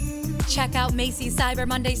Check out Macy's Cyber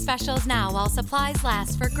Monday specials now while supplies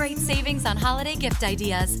last for great savings on holiday gift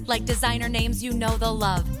ideas like designer names you know they'll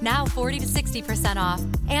love, now 40 to 60% off.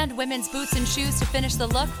 And women's boots and shoes to finish the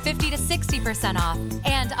look, 50 to 60% off.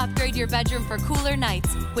 And upgrade your bedroom for cooler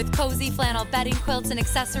nights with cozy flannel bedding, quilts, and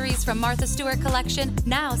accessories from Martha Stewart collection,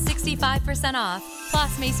 now 65% off.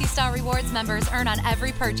 Plus, Macy's Star Rewards members earn on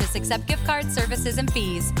every purchase except gift cards, services, and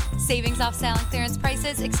fees. Savings off sale and clearance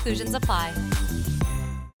prices, exclusions apply.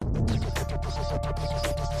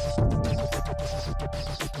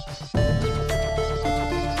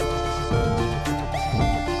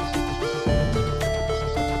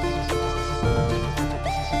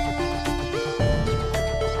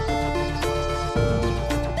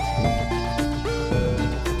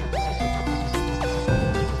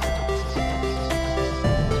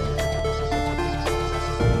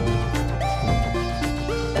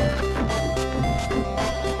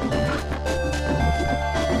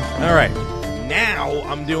 All right, now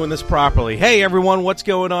I'm doing this properly. Hey, everyone, what's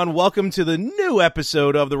going on? Welcome to the new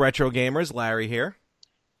episode of the Retro Gamers. Larry here.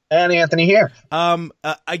 And Anthony here.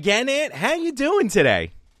 Again, Ant, how you doing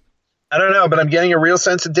today? I don't know, but I'm getting a real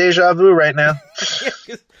sense of deja vu right now.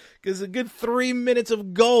 Because a good 3 minutes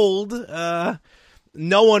of gold,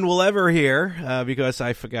 no one will ever hear because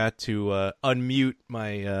I forgot to unmute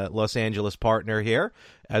my Los Angeles partner here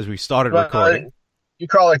as we started recording. You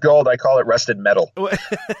call it gold, I call it rusted metal.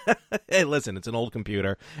 Hey, listen, it's an old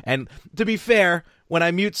computer. And to be fair, when I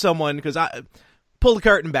mute someone, because I pull the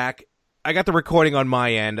curtain back, I got the recording on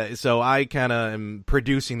my end, so I kind of am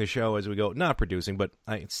producing the show as we go. Not producing, but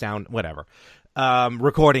I sound, whatever.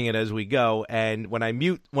 Recording it as we go. And when I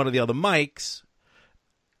mute one of the other mics,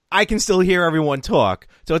 I can still hear everyone talk.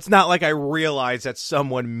 So it's not like I realize that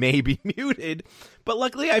someone may be muted. But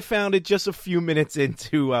luckily, I found it just a few minutes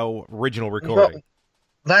into our original recording. Well,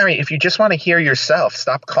 Larry, if you just want to hear yourself,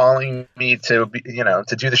 stop calling me to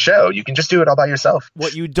do the show. You can just do it all by yourself.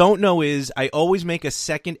 What you don't know is I always make a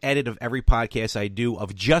second edit of every podcast I do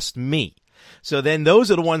of just me. So then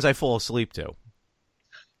those are the ones I fall asleep to.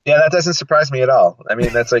 Yeah, that doesn't surprise me at all. I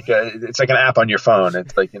mean, that's like it's like an app on your phone.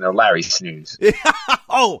 It's like, Larry Snooze.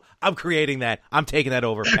 Oh, I'm creating that. I'm taking that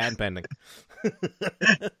over. Patent pending.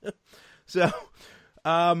 So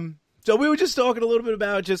we were just talking a little bit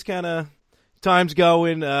about just kind of time's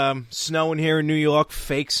going, snowing here in New York,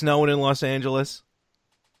 fake snowing in Los Angeles.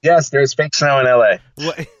 Yes, there's fake snow in LA.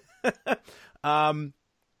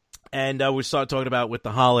 And we started talking about with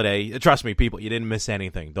the holiday. Trust me, people, you didn't miss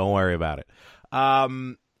anything. Don't worry about it. Not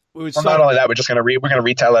only that, we're gonna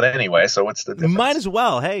retell it anyway. So what's the difference? Might as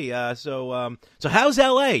well. Hey, so how's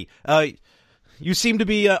LA? You seem to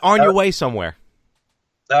be on your way somewhere.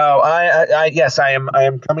 Oh, yes, I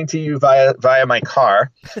am coming to you via my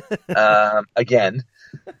car, again,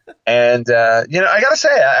 and I gotta say,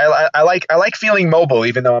 I like feeling mobile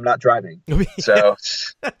even though I'm not driving. So,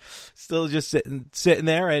 still just sitting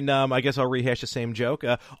there, and I guess I'll rehash the same joke.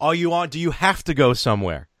 Are you on? Do you have to go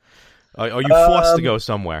somewhere? Are you forced to go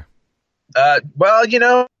somewhere? Well,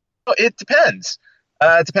 it depends.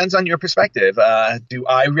 It depends on your perspective. Do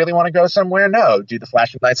I really want to go somewhere? No. Do the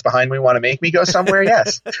flashing lights behind me want to make me go somewhere?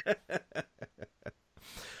 Yes.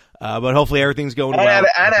 But hopefully everything's going well. And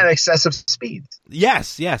at excessive speed.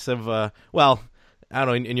 Yes. Well, I don't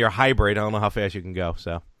know. In your hybrid, I don't know how fast you can go.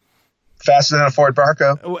 So faster than a Ford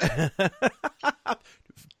Bronco.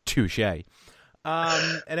 Touche.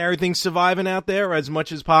 And everything's surviving out there as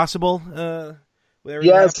much as possible.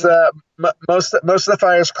 Yes, most of the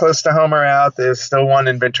fires close to home are out. There's still one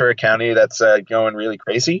in Ventura County that's going really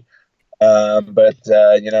crazy. But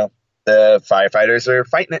the firefighters are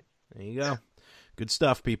fighting it. There you go. Good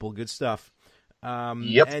stuff, people. Good stuff.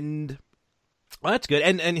 Yep. And that's good.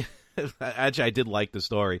 And actually, I did like the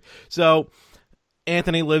story. So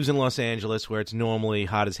Anthony lives in Los Angeles, where it's normally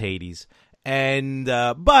hot as Hades, and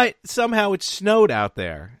but somehow it snowed out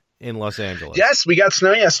there in Los Angeles. Yes, we got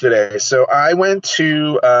snow yesterday. So I went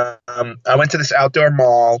to this outdoor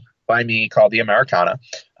mall by me called the Americana,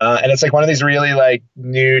 and it's like one of these really like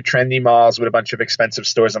new trendy malls with a bunch of expensive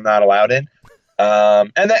stores I'm not allowed in,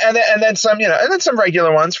 and then some and then some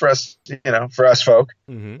regular ones for us folk,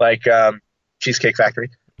 like Cheesecake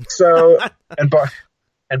Factory, so and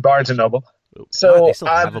Barnes and Noble. So God, they still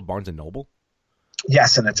have a Barnes and Noble.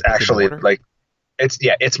 Yes, and it's actually like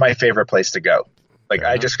it's my favorite place to go. Like,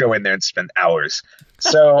 I just go in there and spend hours.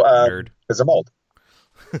 So, because I'm old.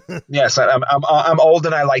 Yes, I'm old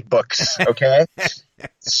and I like books. Okay,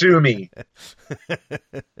 sue me.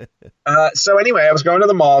 So anyway, I was going to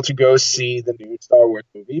the mall to go see the new Star Wars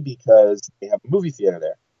movie because they have a movie theater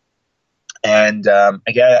there. And I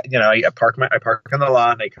park in the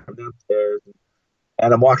lot and I come downstairs.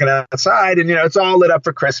 And I'm walking outside, and it's all lit up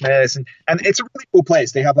for Christmas, and it's a really cool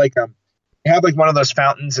place. They have like one of those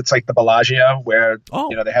fountains. It's like the Bellagio, where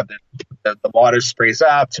they have the water sprays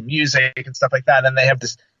up to music and stuff like that. And then they have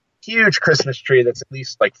this huge Christmas tree that's at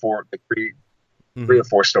least like three or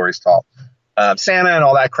 4 stories tall. Santa and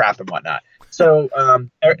all that crap and whatnot. So and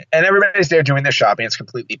everybody's there doing their shopping. It's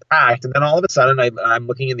completely packed, and then all of a sudden I'm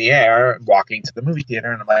looking in the air, walking to the movie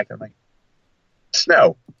theater, and I'm like,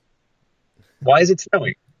 snow. Why is it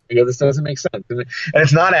snowing? This doesn't make sense. And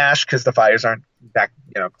it's not ash because the fires aren't back,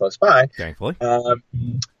 close by. Thankfully.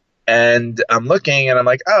 And I'm looking, and I'm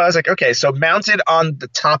like, I was like, okay, so mounted on the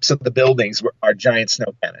tops of the buildings are giant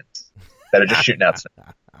snow cannons that are just shooting out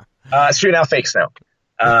snow, shooting out fake snow,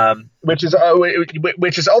 which is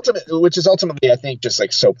ultimately, I think, just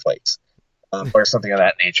like soap flakes or something of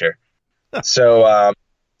that nature. So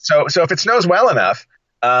if it snows well enough,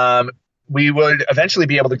 we would eventually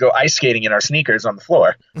be able to go ice skating in our sneakers on the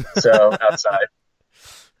floor. So outside.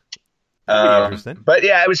 But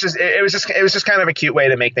yeah, it was just kind of a cute way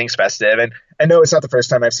to make things festive. And I know it's not the first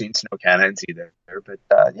time I've seen snow cannons either, but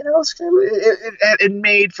it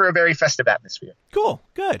made for a very festive atmosphere. Cool.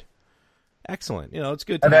 Good. Excellent. It's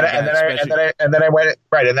good. And then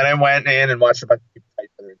I went in and watched a bunch of people fight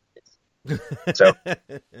each other. So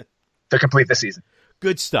to complete the season.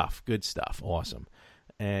 Good stuff. Awesome.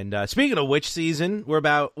 And speaking of which season, we're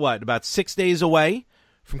about 6 days away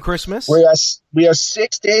from Christmas. We are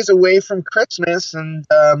 6 days away from Christmas, and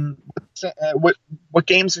what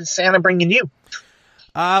games is Santa bringing you?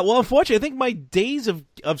 Well, unfortunately, I think my days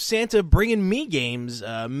of Santa bringing me games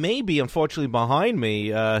may be unfortunately behind me.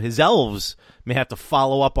 His elves may have to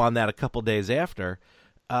follow up on that a couple days after.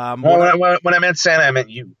 When I meant Santa, I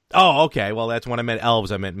meant you. Oh, okay. Well, that's when I meant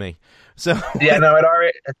elves. I meant me. So yeah, no,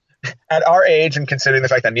 at our age, and considering the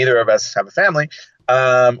fact that neither of us have a family,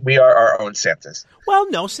 we are our own Santas.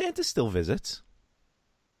 Well, no, Santa still visits.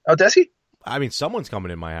 Oh, does he? I mean, someone's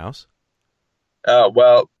coming in my house.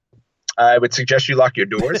 Well, I would suggest you lock your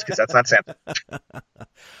doors because that's not Santa.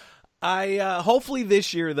 Hopefully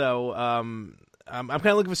this year, though, I'm kind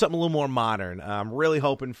of looking for something a little more modern. I'm really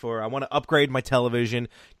hoping I want to upgrade my television,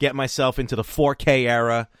 get myself into the 4K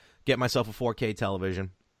era, get myself a 4K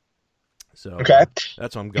television. So okay,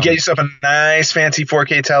 that's what I'm going. Get yourself a nice fancy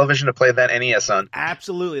 4K television to play that NES on.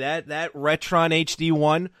 Absolutely, that Retron HD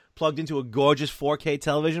one plugged into a gorgeous 4K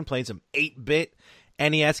television, playing some 8-bit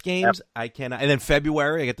NES games. Yep. I cannot. And then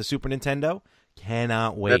February, I get the Super Nintendo.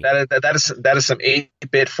 Cannot wait. That is some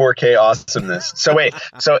 8-bit 4K awesomeness. So wait,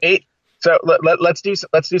 let's do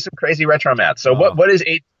some crazy retro math. So what is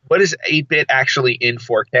 8-bit actually in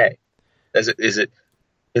 4K? Is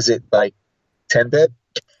it like 10-bit?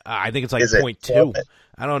 I think it's like 0.2.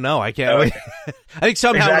 I don't know. I can't. Okay. I think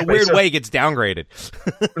somehow in a weird way it gets downgraded.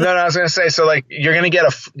 No, I was going to say, so like you're going to get a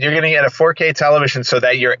 4K television so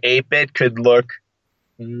that your 8-bit could look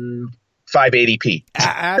 580p.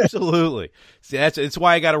 Absolutely. See, it's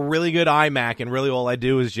why I got a really good iMac, and really all I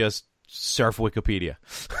do is just surf Wikipedia.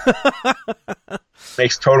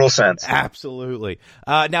 Makes total sense. Absolutely.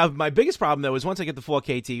 Now, my biggest problem though is once I get the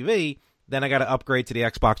 4K TV. Then I got to upgrade to the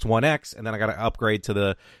Xbox One X, and then I got to upgrade to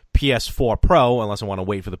the PS4 Pro, unless I want to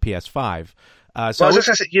wait for the PS5. So I was just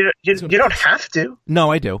going to say, you don't have to. No,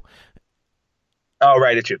 I do. Oh,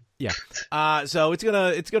 right, it's you. Yeah. So it's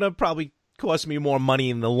gonna probably cost me more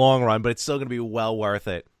money in the long run, but it's still gonna be well worth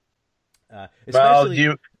it. I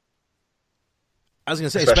was gonna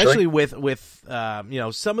say, especially with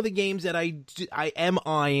some of the games that I am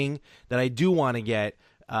eyeing that I do want to get.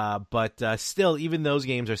 But still, even those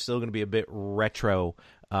games are still going to be a bit retro.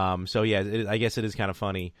 So yeah, I guess it is kind of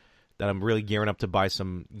funny that I'm really gearing up to buy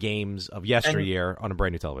some games of yesteryear on a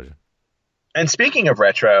brand new television. And speaking of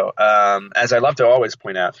retro, as I love to always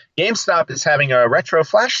point out, GameStop is having a retro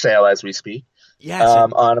flash sale as we speak. Yes,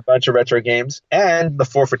 on a bunch of retro games, and the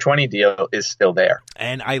 4 for $20 deal is still there.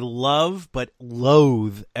 And I love but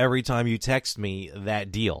loathe every time you text me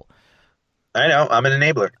that deal. I know, I'm an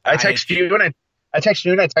enabler. I text you and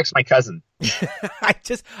I text my cousin.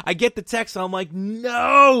 I get the text and I'm like,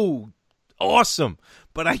 no, awesome,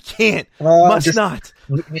 but I can't. Must not.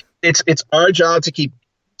 It's our job to keep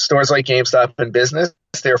stores like GameStop in business.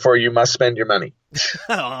 Therefore, you must spend your money.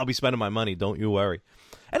 I'll be spending my money. Don't you worry.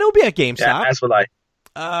 And it'll be at GameStop. Yeah, as will I.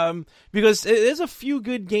 Because there's a few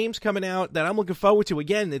good games coming out that I'm looking forward to.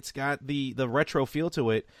 Again, it's got the retro feel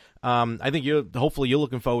to it. I think hopefully you're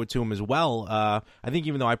looking forward to them as well. I think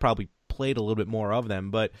even though I probably played a little bit more of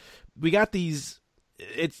them, but we got these.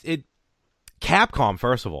 Capcom,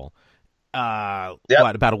 first of all.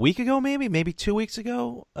 Yep. About a week ago, maybe 2 weeks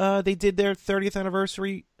ago, they did their 30th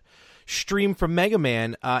anniversary stream from Mega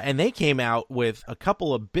Man, and they came out with a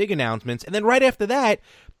couple of big announcements, and then right after that,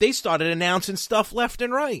 they started announcing stuff left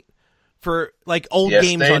and right for like old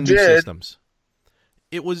games on new systems.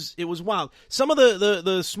 It was wild. Some of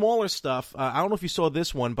the smaller stuff, I don't know if you saw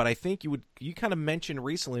this one, but I think you kind of mentioned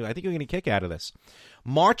recently, I think you're going to kick out of this.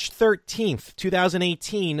 March 13th,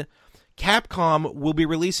 2018, Capcom will be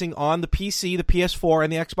releasing on the PC, the PS4,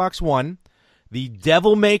 and the Xbox One the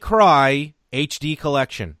Devil May Cry HD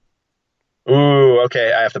collection. Ooh,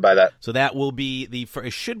 okay, I have to buy that. So that will be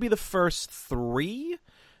it should be the first 3.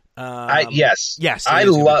 Yes. I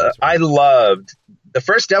loved the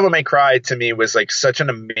first Devil May Cry. To me, was like such an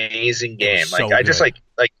amazing game. So like I just like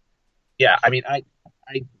yeah. I mean, I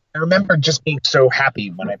remember just being so happy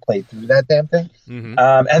when I played through that damn thing. Mm-hmm.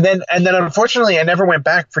 And then unfortunately, I never went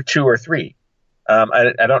back for 2 or 3.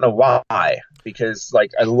 I don't know why, because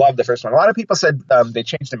like I love the first one. A lot of people said they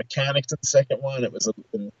changed the mechanics in the second one. It was a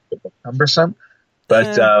little bit cumbersome,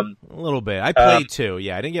 but a little bit. I played 2.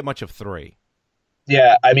 Yeah, I didn't get much of 3.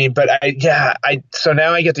 Yeah, I mean, but so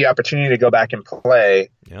now I get the opportunity to go back and play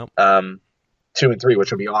 2 and 3,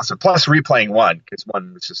 which would be awesome. Plus replaying 1, because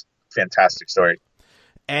 1 was just a fantastic story.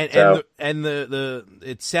 And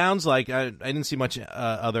it sounds like I didn't see much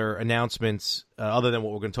other announcements other than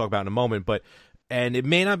what we're going to talk about in a moment, and it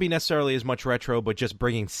may not be necessarily as much retro, but just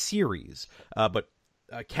bringing series. But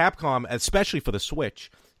Capcom, especially for the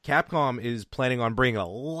Switch, Capcom is planning on bringing a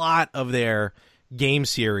lot of their game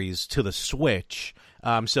series to the Switch.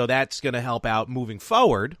 So that's going to help out moving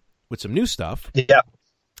forward with some new stuff. Yeah.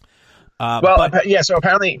 So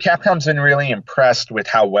apparently Capcom's been really impressed with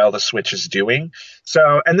how well the Switch is doing.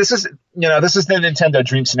 So, and this is the Nintendo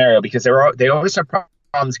dream scenario, because they always have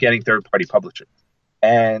problems getting third-party publishers.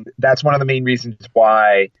 And that's one of the main reasons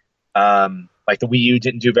why, like the Wii U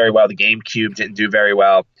didn't do very well, the GameCube didn't do very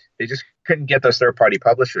well. They just couldn't get those third-party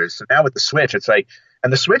publishers. So now with the Switch, it's like,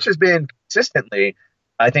 and the Switch has been consistently,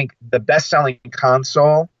 I think, the best-selling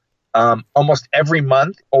console almost every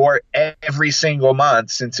month or every single month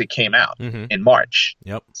since it came out in March.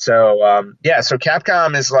 Yep. So, so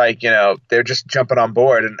Capcom is like, they're just jumping on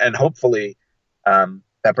board, and hopefully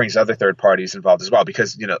that brings other third parties involved as well,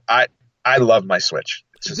 because, I love my Switch.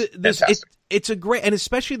 It's just fantastic. It's a great, and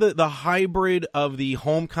especially the hybrid of the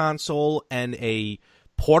home console and a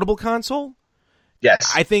portable console.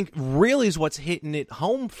 Yes. I think really is what's hitting it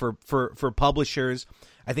home for publishers.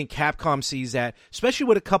 I think Capcom sees that, especially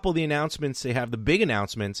with a couple of the announcements. They have the big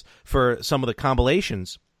announcements for some of the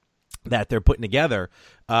compilations that they're putting together.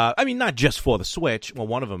 I mean, not just for the Switch. Well,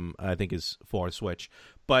 one of them I think is for the Switch,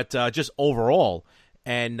 but just overall.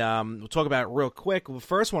 And we'll talk about it real quick. The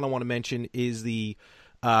first one I want to mention is the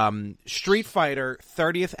Street Fighter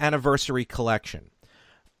 30th Anniversary Collection.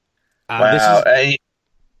 Wow.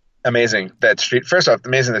 Amazing. First off,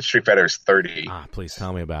 amazing that Street Fighter is 30. Please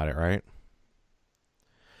tell me about it, right?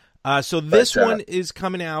 So this one is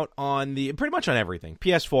coming out on pretty much on everything.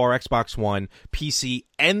 PS4, Xbox One, PC,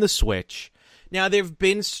 and the Switch. Now, there have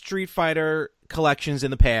been Street Fighter collections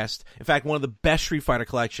in the past. In fact, one of the best Street Fighter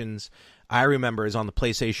collections I remember is on the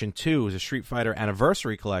PlayStation 2. It was a Street Fighter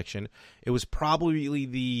Anniversary Collection. It was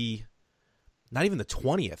probably not even the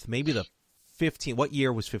 20th, maybe the 15th. What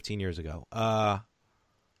year was 15 years ago?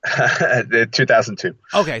 2002.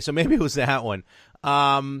 Okay, so maybe it was that one.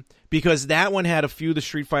 Because that one had a few of the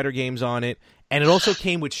Street Fighter games on it, and it also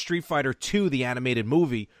came with Street Fighter 2, the animated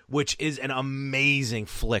movie, which is an amazing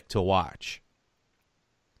flick to watch.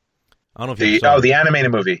 I don't know if you saw the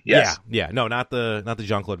animated movie. Yes. Yeah. No, not the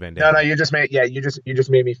Jean-Claude Van Damme. No, you just made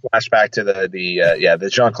me flash back to the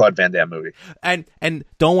Jean-Claude Van Damme movie. And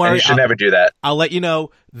don't worry, you should never do that. I'll let you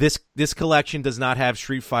know this collection does not have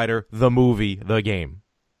Street Fighter the movie, the game.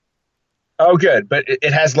 Oh, good, but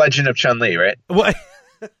it has Legend of Chun-Li, right? What?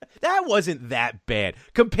 That wasn't that bad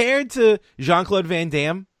compared to Jean-Claude Van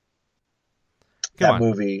Damme. That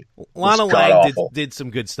movie, Lana Lang did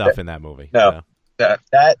some good stuff in that movie. No,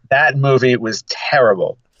 that movie was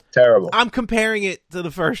terrible. I'm comparing it to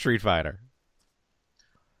the first Street Fighter.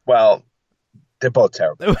 Well, they're both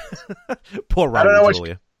terrible. Poor Robert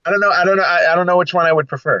Julia. I don't know which one I would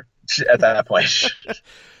prefer at that point.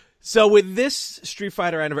 So with this Street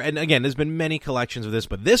Fighter Anniversary, and again, there's been many collections of this,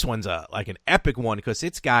 but this one's like an epic one because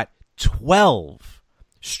it's got 12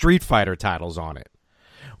 Street Fighter titles on it,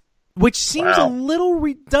 which seems a little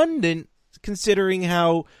redundant considering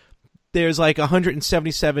how there's like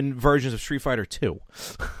 177 versions of Street Fighter 2.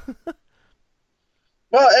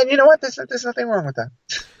 Well, and you know what? There's nothing wrong with that.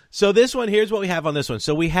 So this one, here's what we have on this one.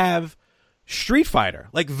 So we have Street Fighter,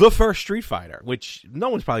 like the first Street Fighter, which no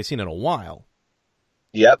one's probably seen in a while.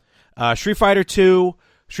 Yep. Street Fighter 2,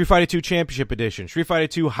 Street Fighter 2 Championship Edition, Street Fighter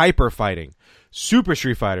 2 Hyper Fighting, Super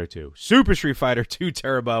Street Fighter 2, Super Street Fighter 2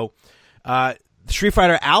 Turbo, Street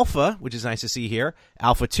Fighter Alpha, which is nice to see here,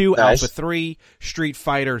 Alpha 2, Nice. Alpha 3, Street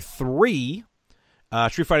Fighter 3,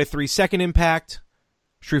 Street Fighter 3 Second Impact,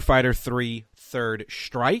 Street Fighter 3 Third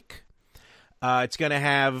Strike. It's going to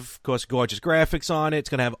have, of course, gorgeous graphics on it. It's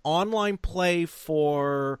going to have online play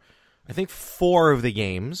for, I think, 4 of the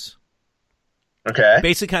games. Okay.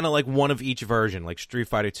 Basically kind of like one of each version, like Street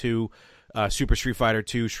Fighter 2, Super Street Fighter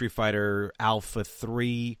 2, Street Fighter Alpha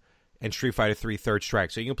 3, and Street Fighter 3 Third Strike.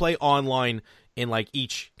 So you can play online in like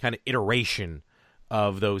each kind of iteration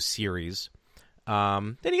of those series.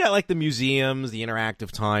 Then you got like the museums, the interactive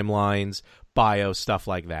timelines, bio, stuff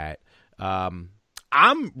like that.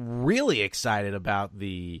 I'm really excited about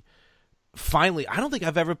finally, I don't think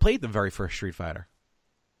I've ever played the very first Street Fighter.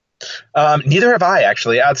 Neither have I,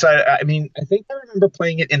 actually. Outside, I mean, I think I remember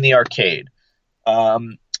playing it in the arcade.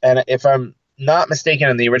 And if I'm not mistaken,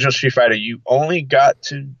 in the original Street Fighter, you only got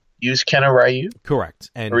to use Ken or Ryu.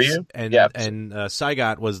 Correct. And Ryu? and Yeah. and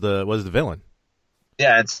Saigat was the villain.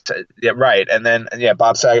 Yeah, right. And then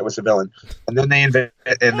Bob Saget was the villain. And then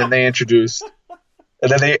they introduced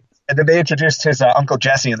his Uncle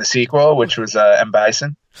Jesse in the sequel, which was M.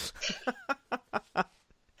 Bison.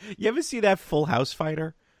 You ever see that Full House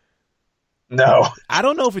Fighter? No. I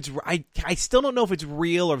don't know if it's I still don't know if it's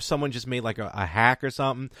real or if someone just made like a hack or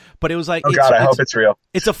something. But it was like, Oh God, I hope it's real.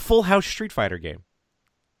 It's a Full House Street Fighter game.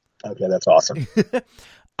 Okay, that's awesome.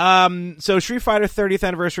 So Street Fighter 30th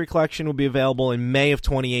Anniversary Collection will be available in May of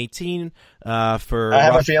 2018. For I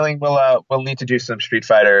have a feeling we'll need to do some street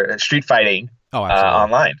fighting. Oh, absolutely.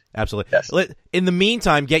 Online. Absolutely. Yes. In the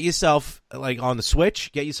meantime, get yourself, like on the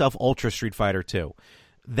Switch, get yourself Ultra Street Fighter 2.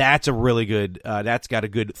 That's a really good, that's got a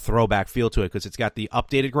good throwback feel to it because it's got the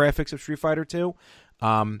updated graphics of Street Fighter 2.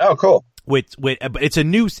 Oh, cool. But it's a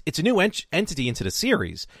new entity into the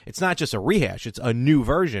series. It's not just a rehash; it's a new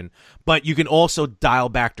version. But you can also dial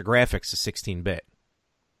back the graphics to 16-bit.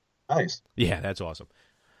 Nice. Yeah, that's awesome.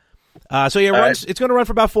 So yeah, it's going to run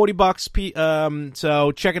for about $40.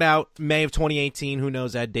 So check it out. May of 2018. Who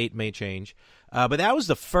knows? That date may change. But that was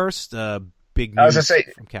the first big news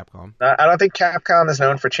from Capcom. I don't think Capcom is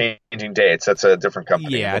known for changing dates. That's a different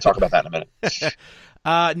company. Yeah, we'll talk about that in a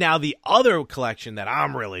minute. Now, the other collection that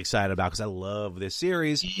I'm really excited about because I love this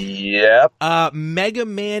series. Yep. Mega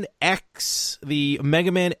Man X. The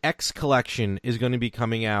Mega Man X collection is going to be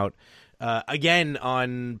coming out again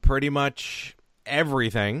on pretty much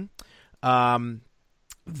everything.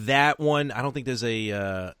 That one, I don't think there's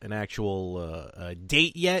an actual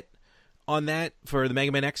date yet on that for the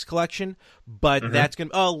Mega Man X collection, but that's going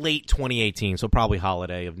to late 2018, so probably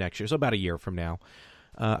holiday of next year, so about a year from now.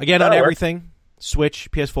 Again, on everything. Switch,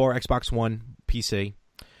 PS4, Xbox One, PC.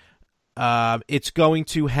 It's going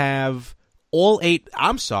to have all 8...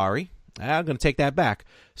 I'm sorry. I'm going to take that back.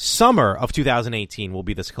 Summer of 2018 will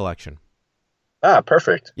be this collection. Ah,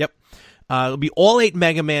 perfect. Yep. It'll be all 8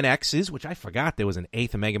 Mega Man X's, which I forgot there was an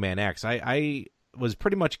 8th Mega Man X. I was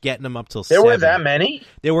pretty much getting them up till 7. There were that many?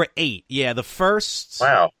 There were 8. Yeah, the first...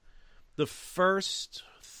 Wow. The first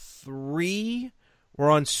 3 were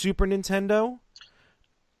on Super Nintendo.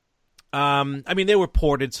 I mean, they were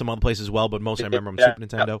ported some other places as well, but most I remember on Super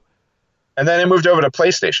Nintendo. And then it moved over to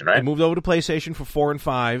PlayStation, right? It moved over to PlayStation for 4 and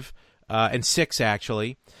 5, and 6,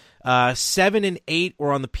 actually. 7 and 8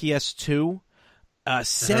 were on the PS2.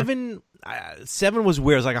 7 was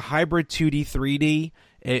weird. It was like a hybrid 2D, 3D.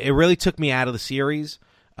 It really took me out of the series,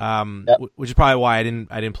 which is probably why I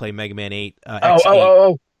didn't play Mega Man 8.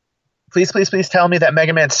 Oh. Please tell me that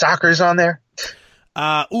Mega Man Soccer's on there.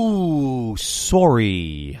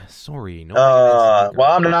 Sorry. No.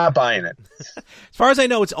 Well, I'm not buying it. As far as I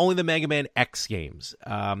know, it's only the Mega Man X games.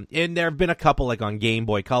 And there have been a couple like on Game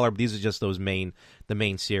Boy Color, but these are just the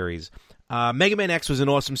main series. Mega Man X was an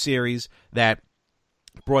awesome series that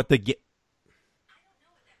brought the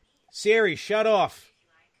Siri, shut off.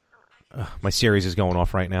 My series is going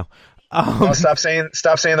off right now. Stop saying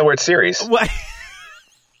the word series. What?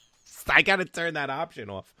 I gotta turn that option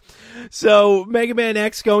off. So, Mega Man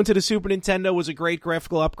X going to the Super Nintendo was a great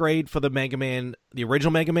graphical upgrade for the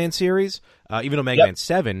original Mega Man series. Even though Mega Man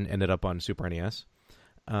 7 ended up on Super NES.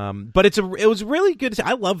 But it was really good.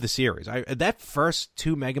 I love the series. That first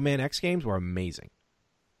 2 Mega Man X games were amazing.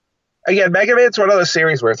 Again, Mega Man's one of those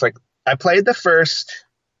series where it's like I played the first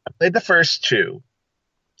 2,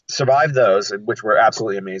 survived those, which were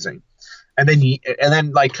absolutely amazing. And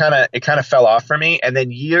then like it kind of fell off for me. And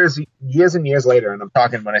then years and years later, and I'm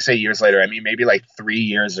talking, when I say years later, I mean maybe like 3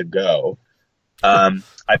 years ago, I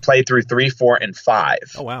played through 3, 4, and 5.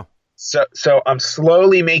 Oh wow! So I'm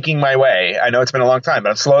slowly making my way. I know it's been a long time, but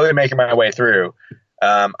I'm slowly making my way through.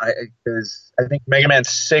 Because I think Mega Man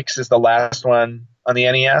 6 is the last one on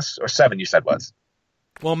the NES, or 7 you said was.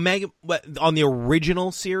 Well, on the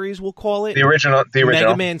original series, we'll call it. The original.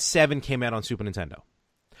 Mega Man 7 came out on Super Nintendo.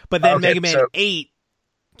 But then Mega Man 8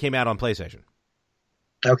 came out on PlayStation.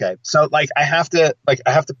 Okay. So I have to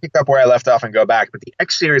pick up where I left off and go back, but the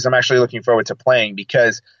X series I'm actually looking forward to playing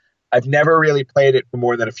because I've never really played it for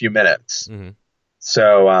more than a few minutes. Mm-hmm.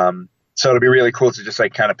 So it'll be really cool to just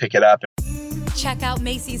kind of pick it up. Check out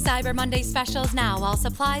Macy's Cyber Monday specials now while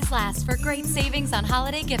supplies last for great savings on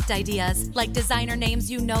holiday gift ideas like designer names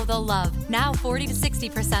you know they'll love. Now 40 to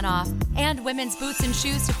 60% off. And women's boots and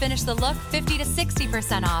shoes to finish the look 50 to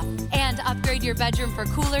 60% off. And upgrade your bedroom for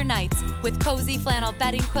cooler nights with cozy flannel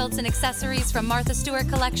bedding, quilts, and accessories from Martha Stewart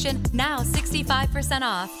collection now 65%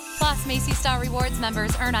 off. Plus, Macy's Star Rewards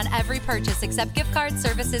members earn on every purchase except gift cards,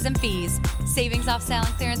 services, and fees. Savings off sale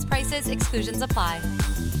and clearance prices. Exclusions apply.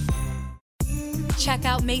 Check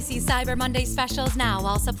out Macy's Cyber Monday specials now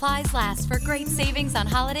while supplies last for great savings on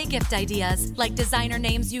holiday gift ideas like designer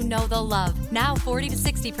names you know they'll love. Now 40 to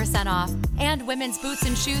 60% off. And women's boots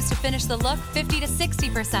and shoes to finish the look 50 to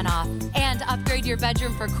 60% off. And upgrade your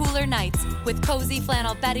bedroom for cooler nights with cozy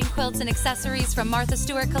flannel bedding, quilts, and accessories from Martha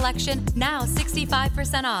Stewart collection now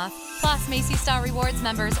 65% off. Plus, Macy's Star Rewards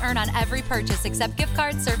members earn on every purchase except gift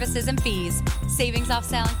cards, services, and fees. Savings off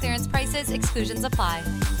sale and clearance prices. Exclusions apply.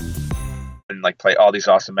 And play all these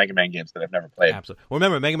awesome Mega Man games that I've never played. Absolutely. Well,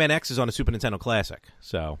 remember, Mega Man X is on a Super Nintendo Classic,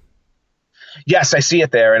 so. Yes, I see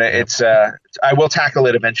it there, and it's. I will tackle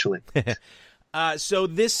it eventually. So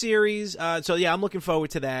this series, I'm looking forward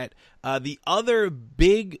to that. The other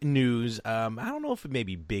big news, I don't know if it may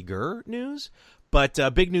be bigger news, but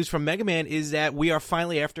big news from Mega Man is that we are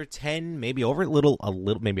finally, after 10, maybe over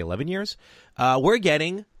maybe 11 years, we're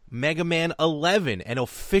getting Mega Man 11, an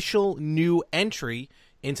official new entry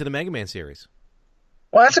into the Mega Man series.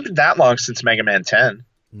 Well, it hasn't been that long since Mega Man 10.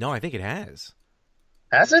 No, I think it has.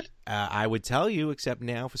 Has it? I would tell you, except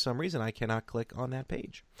now for some reason I cannot click on that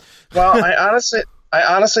page. Well, I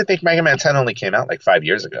honestly think Mega Man 10 only came out 5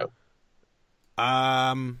 years ago.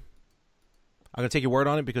 I'm gonna take your word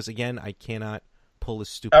on it because again, I cannot pull this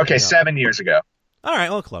stupid. Okay, 7 years ago. All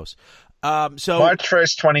right, well, close. So March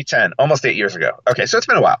 1st, 2010, almost 8 years ago. Okay, so it's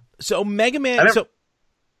been a while. So Mega Man.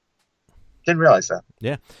 Didn't realize that.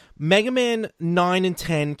 Yeah. Mega Man 9 and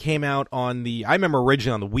 10 came out on I remember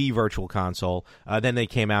originally on the Wii Virtual Console. Then they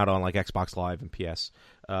came out on Xbox Live and PS,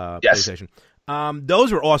 yes. PlayStation.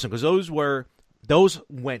 Those were awesome because those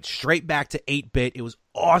went straight back to 8-bit. It was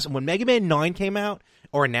awesome. When Mega Man 9 came out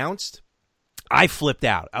or announced, I flipped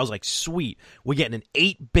out. I was like, sweet. We're getting an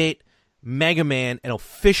 8-bit Mega Man, an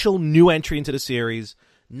official new entry into the series,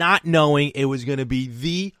 not knowing it was going to be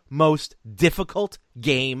the most difficult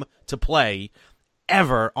game to play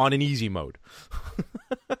ever on an easy mode.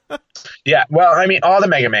 Yeah, well, I mean, all the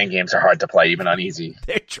Mega Man games are hard to play, even on easy.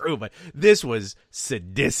 They're true, but this was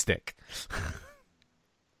sadistic.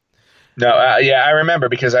 No, I remember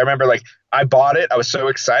because I bought it. I was so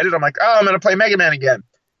excited. I'm like, oh, I'm going to play Mega Man again.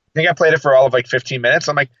 I think I played it for all of 15 minutes.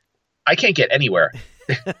 I'm like, I can't get anywhere.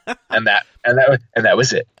 and that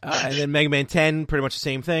was it. And then Mega Man 10, pretty much the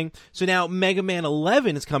same thing. So now Mega Man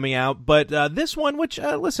 11 is coming out, but this one, which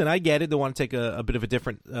listen, I get it. They want to take a bit of a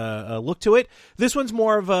different look to it. This one's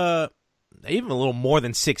more of even a little more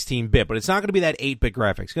than 16-bit, but it's not going to be that 8-bit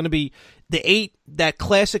graphics. It's going to be that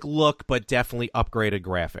classic look, but definitely upgraded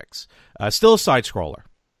graphics. Still a side scroller.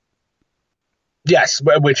 Yes,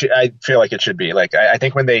 which I feel like it should be. I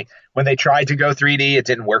think when they tried to go 3D, it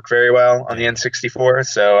didn't work very well on the N64.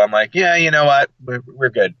 So I'm like, yeah, you know what? We're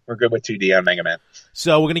good. We're good with 2D on Mega Man.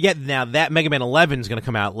 So we're going to get now that Mega Man 11 is going to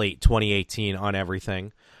come out late 2018 on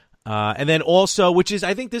everything. And then also,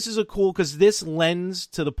 I think this is a cool because this lends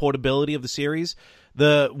to the portability of the series,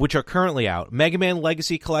 which are currently out. Mega Man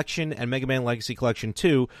Legacy Collection and Mega Man Legacy Collection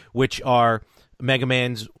 2, which are Mega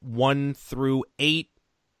Man's 1 through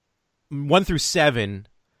 7,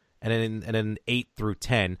 and then 8 through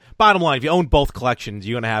 10. Bottom line, if you own both collections,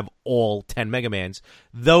 you're going to have all 10 Mega Mans.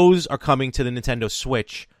 Those are coming to the Nintendo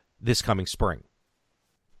Switch this coming spring.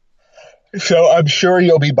 So I'm sure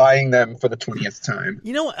you'll be buying them for the 20th time.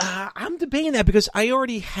 You know, I'm debating that because I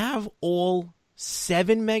already have all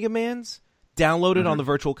 7 Mega Mans downloaded on the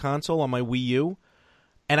Virtual Console on my Wii U,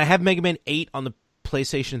 and I have Mega Man 8 on the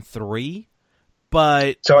PlayStation 3,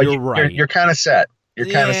 but so you're right. You're kind of set. You're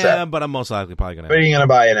kind of set. Yeah, but I'm most likely probably going to. But you're going to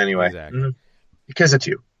buy it anyway. Exactly. Mm-hmm. Because it's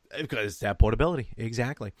you. Because that portability.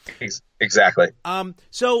 Exactly. Exactly.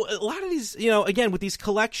 So a lot of these, again, with these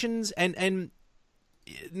collections and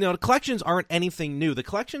the collections aren't anything new. The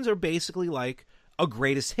collections are basically like a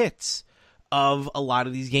greatest hits of a lot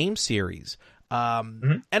of these game series.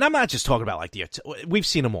 And I'm not just talking about like we've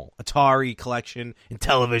seen them all: Atari collection,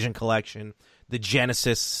 Intellivision collection, the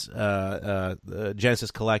Genesis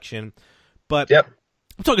collection. But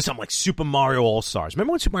I'm talking something like Super Mario All Stars.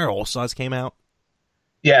 Remember when Super Mario All Stars came out?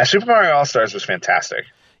 Yeah, Super Mario All Stars was fantastic.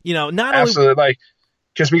 Not absolutely only like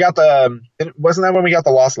because we got wasn't that when we got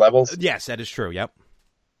the Lost Levels? Yes, that is true. Yep.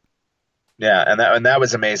 Yeah, and that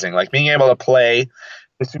was amazing. Like being able to play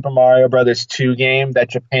the Super Mario Brothers 2 game that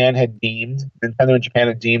Nintendo in Japan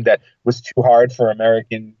had deemed that was too hard for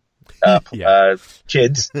American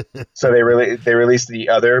kids. So they released the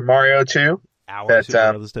other Mario 2. Super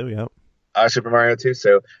Brothers 2, yep. Super Mario 2.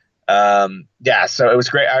 So so it was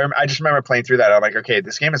great. I just remember playing through that. I'm like, okay,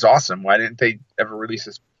 this game is awesome. Why didn't they ever release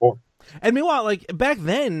this before? And meanwhile, like back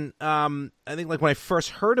then, I think like when I first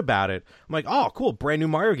heard about it, I'm like, oh, cool, brand new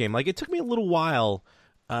Mario game. Like it took me a little while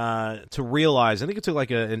to realize. I think it took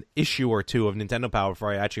like an issue or two of Nintendo Power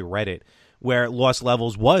before I actually read it, where Lost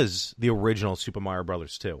Levels was the original Super Mario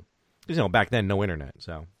Brothers 2. Because back then, no internet,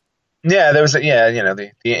 so. Yeah, there was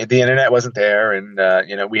the internet wasn't there, and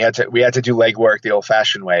we had to do legwork the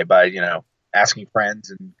old-fashioned way by asking friends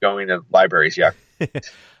and going to libraries. Yeah.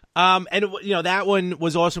 And that one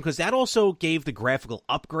was awesome because that also gave the graphical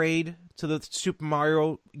upgrade to the Super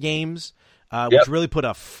Mario games, which really put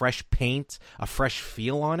a fresh paint, a fresh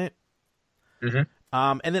feel on it. Mm-hmm.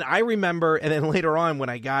 And then I remember, and then later on when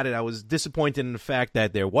I got it, I was disappointed in the fact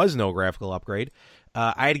that there was no graphical upgrade.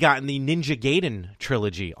 I had gotten the Ninja Gaiden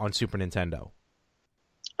trilogy on Super Nintendo.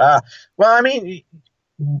 Well, I mean,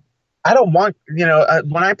 I don't want,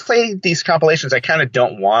 when I play these compilations, I kind of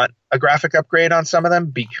don't want a graphic upgrade on some of them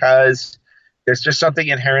because there's just something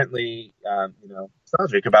inherently,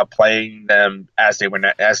 nostalgic about playing them as they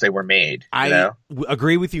were made. I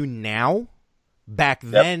agree with you now. Back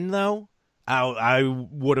then, though, I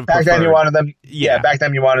would have back preferred. Then you wanted them. Yeah, back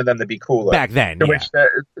then you wanted them to be cooler. Back then, to which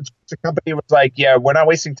the company was like, "Yeah, we're not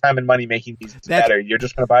wasting time and money making these better. You're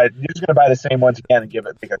just gonna buy the same ones again and give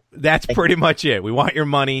it." That's pretty much it. We want your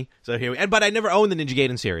money, so here. But I never owned the Ninja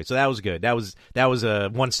Gaiden series, so that was good. That was a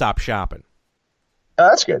one-stop shopping. Oh,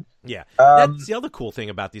 that's good. Yeah, that's the other cool thing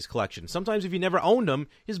about these collections. Sometimes if you never owned them,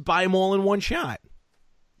 just buy them all in one shot.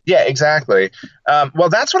 Yeah, exactly. Well,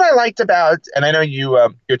 that's what I liked about, and I know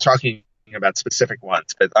you're talking about specific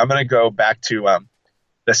ones, but I'm going to go back to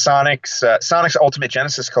the Sonic's Ultimate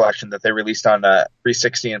Genesis collection that they released on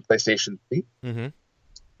 360 and PlayStation 3.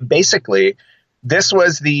 Mm-hmm. Basically, this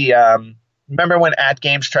was the remember when At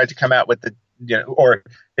Games tried to come out with or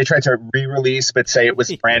they tried to re-release, but say it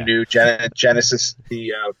was brand new Genesis,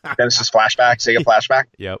 the Genesis flashback, Sega flashback.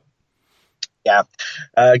 Yep. Yeah.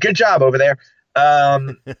 Good job over there.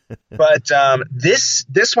 But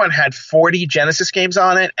this one had 40 Genesis games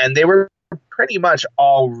on it, and they were pretty much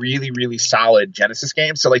all really, really solid Genesis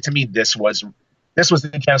games. So like to me, this was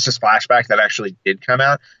the Genesis flashback that actually did come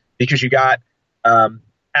out, because you got the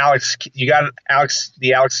Alex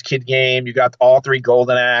Kidd game, you got all 3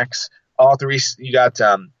 Golden Axe, you got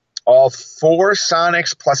all 4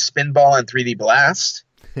 Sonics plus Spinball and 3D Blast,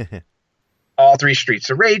 all 3 Streets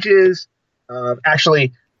of Rages,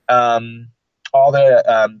 all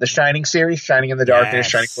the Shining series, Shining in the Darkness,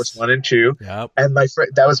 Shining Force 1 and 2. Yep. And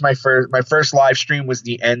that was my first live stream was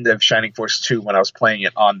the end of Shining Force 2 when I was playing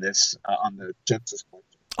it on the Genesis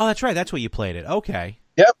collection. Oh, that's right. That's where you played it. Okay.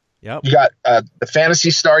 Yep. You got the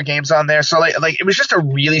Phantasy Star games on there. So like it was just a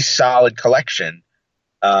really solid collection.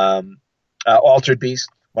 Altered Beast,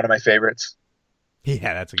 one of my favorites.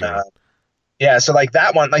 Yeah, that's a good one. Yeah, so like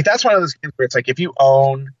that one, like that's one of those games where it's like if you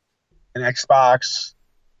own an Xbox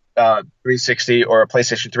 360 or a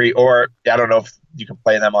PlayStation 3, or I don't know if you can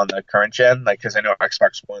play them on the current gen, like because I know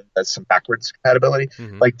Xbox One does some backwards compatibility.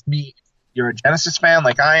 Mm-hmm. Like to me, you're a Genesis fan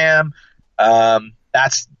like I am.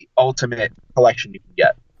 That's the ultimate collection you can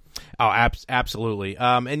get. Oh, absolutely.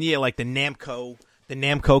 And yeah, like the Namco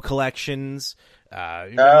collections. I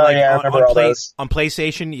remember all those. On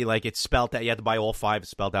PlayStation, it's spelled out. You had to buy all 5.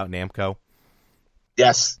 It's spelled out Namco.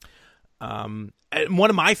 Yes. And one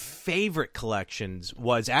of my favorite collections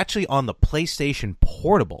was actually on the PlayStation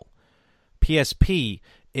Portable, PSP.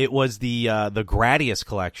 It was the Gradius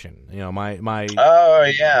collection. My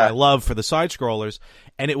love for the side scrollers,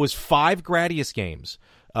 and it was 5 Gradius games,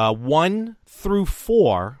 1 through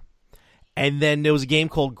 4, and then there was a game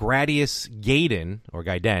called Gradius Gaiden or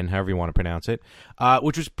Gaiden, however you want to pronounce it,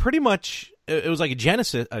 which was pretty much it was like a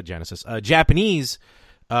Japanese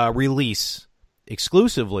release.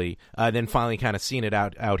 Exclusively, then finally kind of seeing it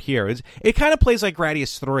out here. It kind of plays like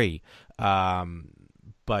Gradius 3,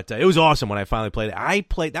 but But it was awesome when I finally played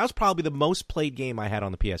it. That was probably the most played game I had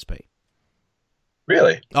on the PSP.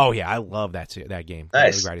 Really? Oh yeah, I love that game.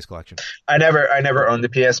 Nice. The Gradius Collection. I never owned the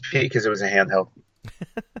PSP because it was a handheld.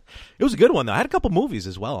 It was a good one though. I had a couple movies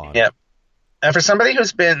as well on it. Yeah. And for somebody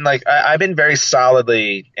who's been like, I've been very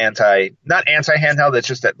solidly not anti-handheld. It's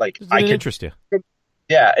just that like I could interest you.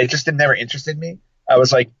 Yeah, it just never interested me. I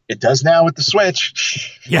was like, it does now with the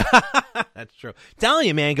Switch. Yeah, that's true. Telling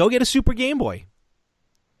you, man, go get a Super Game Boy.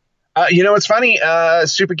 You know what's funny?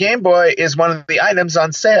 Super Game Boy is one of the items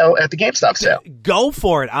on sale at the GameStop sale. Go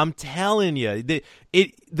for it! I'm telling you,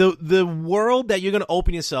 the world that you're going to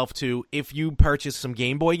open yourself to if you purchase some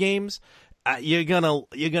Game Boy games. You're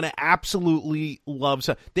gonna absolutely love.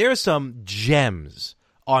 There are some gems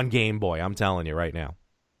on Game Boy. I'm telling you right now.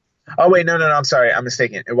 Oh wait, no, I'm sorry, I'm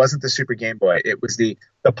mistaken. It wasn't the Super Game Boy. It was the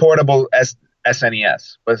portable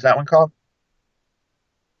SNES. What's that one called?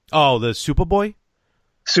 Oh, the Superboy.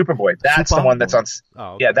 Superboy. That's the one that's on.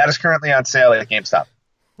 Oh, okay. Yeah, that is currently on sale at GameStop.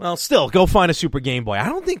 Well, still, go find a Super Game Boy. I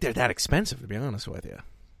don't think they're that expensive, to be honest with you.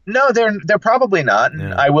 No, they're probably not.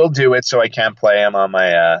 And I will do it so I can play them on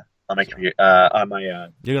my. Computer,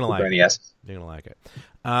 you're gonna like NES. You're gonna like it.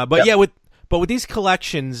 But yeah, with these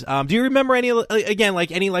collections, do you remember any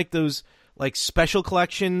those like special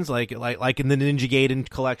collections, like in the Ninja Gaiden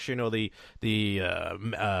collection or the what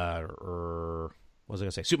was I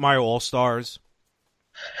gonna say, Super Mario All Stars?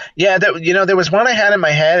 Yeah, there was one I had in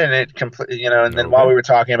my head, and it and then while we were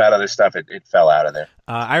talking about other stuff, it fell out of there.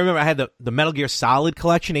 I remember I had the Metal Gear Solid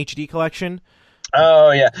collection, HD collection.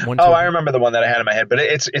 Oh yeah. I remember the one that I had in my head, but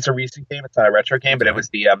it's a recent game. It's not a retro game, but it was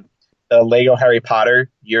the Lego Harry Potter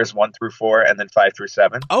years 1 through 4, and then 5 through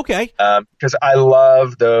 7. Okay. Because I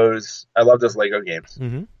love those. I love those Lego games.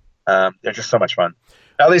 Mm-hmm. They're just so much fun.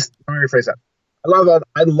 At least let me rephrase that. I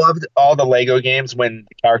loved all the Lego games when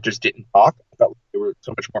the characters didn't talk. I felt like they were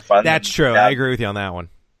so much more fun. That's true. I agree with you on that one.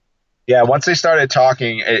 Yeah, once they started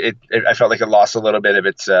talking, I felt like it lost a little bit of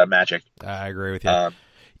its magic. I agree with you.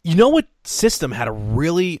 You know what system had a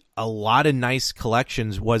lot of nice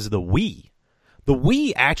collections was the Wii. The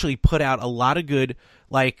Wii actually put out a lot of good,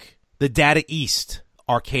 like the Data East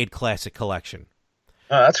arcade classic collection.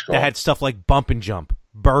 Oh, that's cool. That had stuff like Bump and Jump,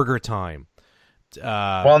 Burger Time.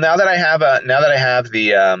 Well, now that I have a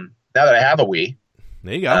Wii.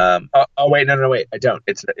 There you go. Wait, I don't.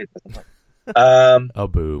 It doesn't work. Oh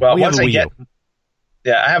boo. Well, once I get,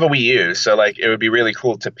 I have a Wii U, so like it would be really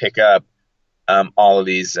cool to pick up all of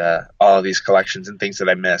these collections and things that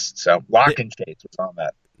I missed. So Lock and Shades was on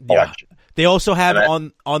that collection. Yeah. They also have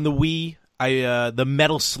on the Wii the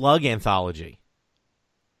Metal Slug anthology.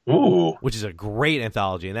 Ooh, which is a great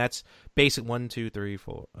anthology, and that's basic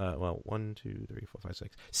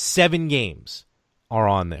 7 games are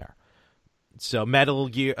on there. So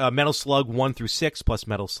Metal Slug 1 through 6 plus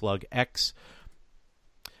Metal Slug X.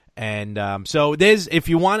 And so there's, if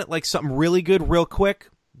you want it like something really good, real quick,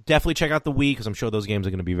 definitely check out the Wii because I'm sure those games are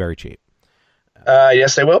going to be very cheap.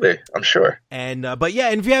 Yes, they will be. I'm sure. And but yeah,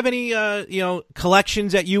 and if you have any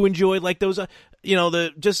collections that you enjoyed, like those,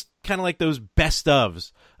 the just kind of like those best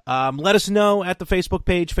ofs, let us know at the Facebook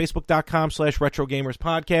page,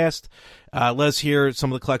 facebook.com/RetroGamersPodcast. Let us hear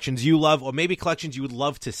some of the collections you love, or maybe collections you would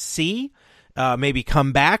love to see. Maybe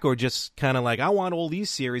come back, or just kind of like, I want all these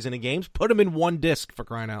series in the games. Put them in one disc, for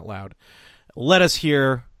crying out loud. Let us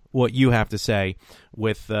hear what you have to say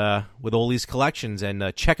with all these collections,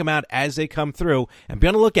 and check them out as they come through. And be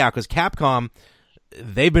on the lookout, because Capcom,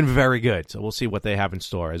 they've been very good. So we'll see what they have in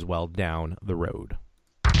store as well down the road.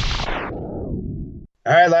 All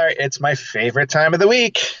right, Larry, it's my favorite time of the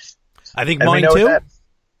week. I think mine too.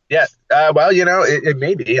 Yeah, well, it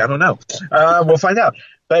may be. I don't know. We'll find out.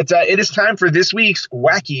 But it is time for this week's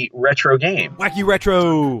Wacky Retro Game. Wacky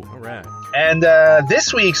Retro! All right. And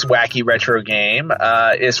this week's Wacky Retro Game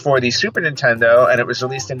is for the Super Nintendo, and it was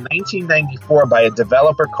released in 1994 by a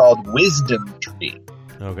developer called Wisdom Tree.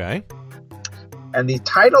 Okay. And the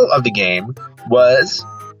title of the game was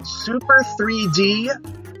Super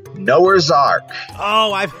 3D Noah's Ark.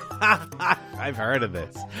 Oh, I've heard of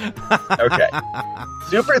this. Okay.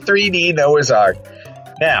 Super 3D Noah's Ark.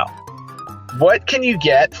 Now, what can you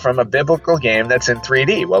get from a biblical game that's in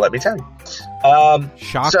 3D? Well, let me tell you.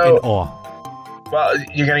 Shock and awe. Well,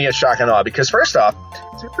 you're going to get shock and awe because, first off,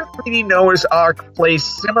 Super 3D Noah's Ark plays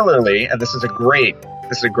similarly, and this is a great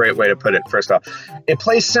way to put it. First off, it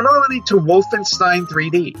plays similarly to Wolfenstein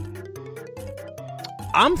 3D.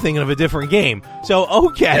 I'm thinking of a different game. So,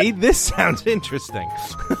 okay, This sounds interesting.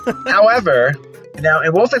 However, now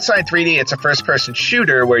in Wolfenstein 3D, it's a first-person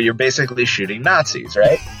shooter where you're basically shooting Nazis,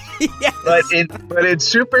 right? Yes. But in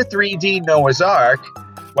Super 3D Noah's Ark,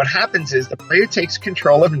 what happens is the player takes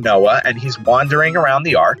control of Noah, and he's wandering around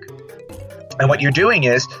the Ark. And what you're doing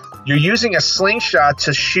is you're using a slingshot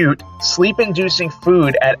to shoot sleep-inducing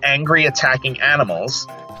food at angry attacking animals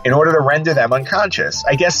in order to render them unconscious.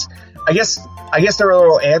 I guess they're a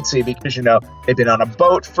little antsy because, they've been on a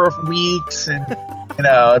boat for weeks, and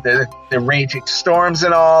they're raging storms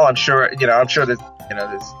and all. I'm sure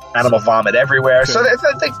there's animal vomit everywhere. So I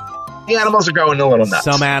think the animals are going a little nuts.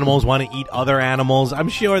 Some animals want to eat other animals. I'm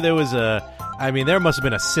sure there was there must have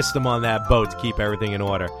been a system on that boat to keep everything in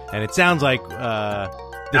order. And it sounds like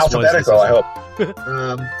this alphabetical, was I hope.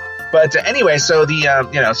 But anyway, so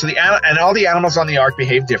and all the animals on the Ark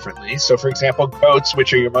behave differently. So, for example, goats,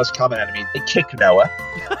 which are your most common enemy, they kick Noah.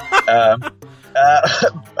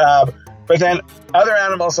 But then other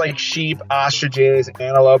animals like sheep, ostriches,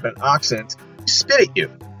 antelope, and oxen spit at you.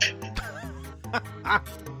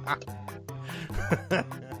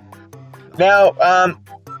 Now,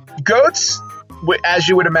 goats, as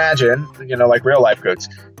you would imagine, like real life goats,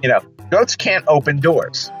 goats can't open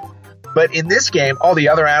doors. But in this game, all the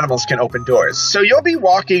other animals can open doors. So you'll be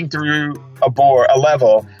walking through a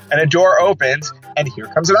level, and a door opens, and here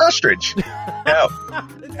comes an ostrich.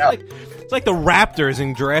 It's like the raptors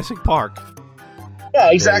in Jurassic Park.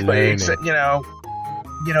 Yeah, exactly.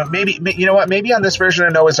 Maybe maybe on this version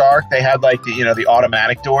of Noah's Ark they had like the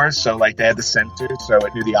automatic doors, so like they had the sensor, so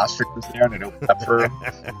it knew the ostrich was there and it opened up for him.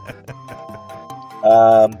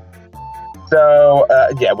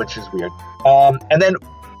 Which is weird. And then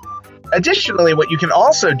additionally, what you can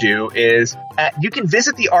also do is you can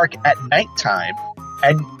visit the Ark at nighttime,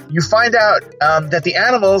 and you find out that the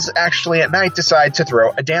animals actually at night decide to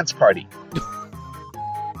throw a dance party.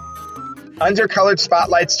 Under colored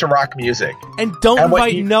spotlights to rock music, and don't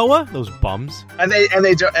invite Noah. Those bums. And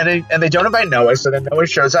they don't invite Noah. So then Noah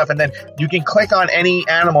shows up, and then you can click on any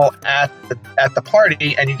animal at the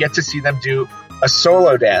party, and you get to see them do a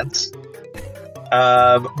solo dance.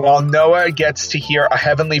 While Noah gets to hear a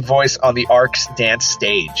heavenly voice on the Ark's dance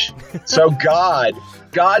stage. So God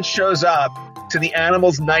shows up to the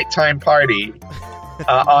animals' nighttime party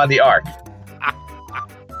on the Ark.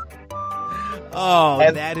 Oh,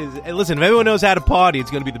 and listen, if everyone knows how to party, it's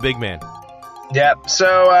going to be the big man. Yeah,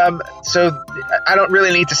 so I don't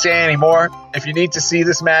really need to say any more. If you need to see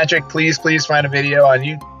this magic, please find a video on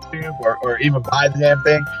YouTube or even buy the damn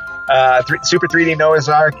thing. Super 3D Noah's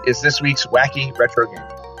Ark is this week's wacky retro game.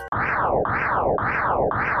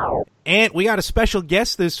 And we got a special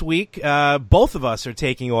guest this week. Both of us are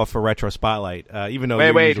taking off for Retro Spotlight. Even though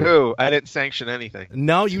Wait, who? I didn't sanction anything.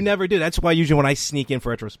 No, you never did. That's why usually when I sneak in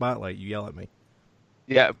for Retro Spotlight, you yell at me.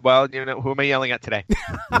 Yeah, well, who am I yelling at today?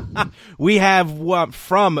 We have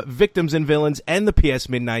from Victims and Villains and the PS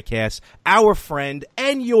Midnight Cast, our friend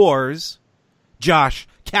and yours, Josh,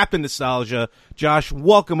 Captain Nostalgia. Josh,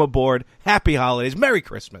 welcome aboard. Happy holidays. Merry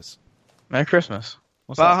Christmas. Merry Christmas.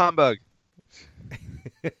 What's Bah up? humbug.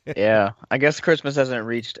 Yeah, I guess Christmas hasn't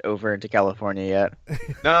reached over into California yet.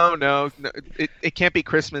 No. It can't be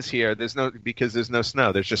Christmas here. Because there's no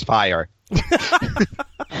snow. There's just fire.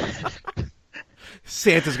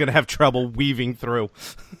 Santa's going to have trouble weaving through.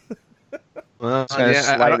 Well, It's going to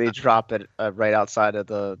slightly drop it right outside of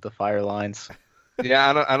the fire lines.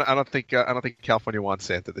 Yeah, I don't think California wants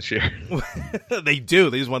Santa this year. They do.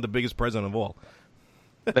 They just want the biggest present of all.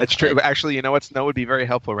 That's true. Actually, you know what? Snow would be very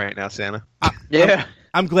helpful right now, Santa. Yeah.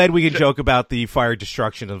 I'm glad we could joke about the fire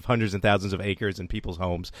destruction of hundreds and thousands of acres in people's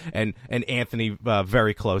homes, and Anthony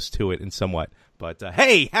very close to it in somewhat. But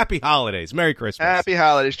hey, happy holidays, Merry Christmas, Happy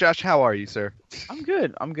holidays, Josh. How are you, sir? I'm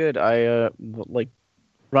good. I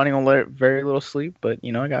running on very little sleep, but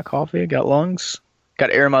I got coffee, I got lungs,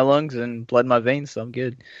 got air in my lungs and blood in my veins, so I'm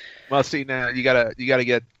good. Well, see, now you gotta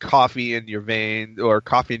get coffee in your vein, or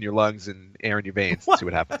coffee in your lungs and air in your veins. And see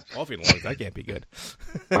what happens. Coffee in lungs, that can't be good.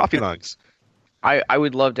 Coffee lungs. I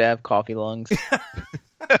would love to have coffee lungs.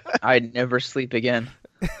 I'd never sleep again.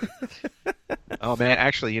 Oh man,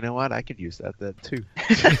 actually, you know what? I could use that too.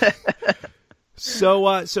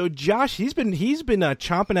 So Josh, he's been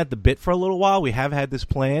chomping at the bit for a little while. We have had this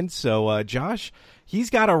planned. So Josh, he's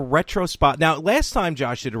got a retro spot. Now, last time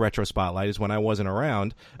Josh did a retro spotlight is when I wasn't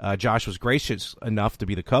around. Josh was gracious enough to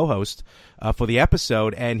be the co-host for the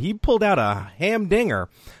episode, and he pulled out a hamdinger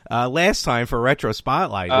last time for retro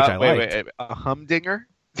spotlight, which I liked. Wait, a humdinger?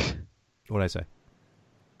 What did I say?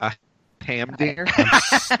 A hamdinger? I'm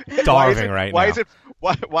starving right now. Why is it?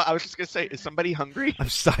 Why, I was just gonna say, is somebody hungry? I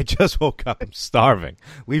just woke up. I'm starving.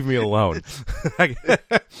 Leave me alone. A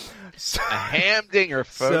hamdinger,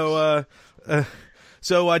 folks.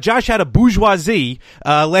 So Josh had a bourgeoisie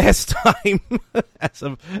last time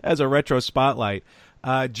as a retro spotlight.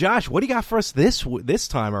 Josh, what do you got for us this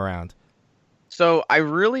time around? So I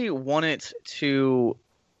really wanted to.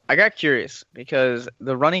 I got curious because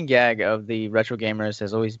the running gag of the retro gamers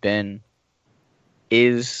has always been,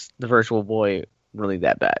 is the Virtual Boy really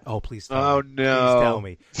that bad? Oh, please tell me. No. Please tell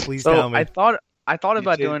me. Please tell me. I thought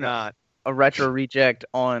about doing not. a retro reject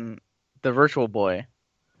on the Virtual Boy,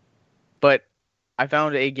 but I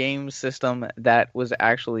found a game system that was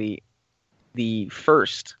actually the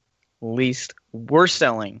first, least worst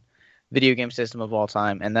selling video game system of all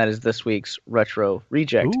time, and that is this week's retro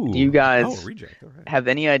reject. Ooh. Do you guys reject. All right. have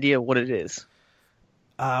any idea what it is?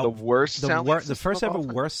 The worst selling the first ever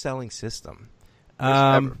worst selling system. You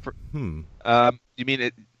mean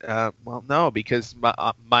it? Well, no, because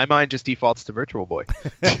my mind just defaults to Virtual Boy.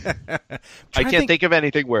 I can't think of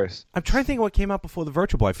anything worse. I'm trying to think of what came out before the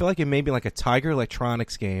Virtual Boy. I feel like it may be like a Tiger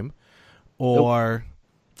Electronics game, or,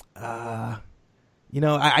 I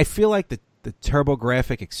feel like the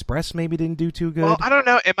TurboGrafx Express maybe didn't do too good. Well, I don't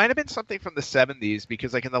know. It might have been something from the 70s,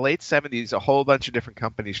 because like in the late 70s, a whole bunch of different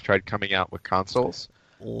companies tried coming out with consoles.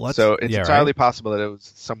 So it's entirely possible that it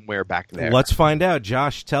was somewhere back there. Let's find out.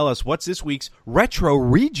 Josh, tell us, what's this week's retro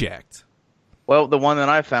reject? Well, the one that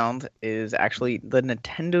I found is actually the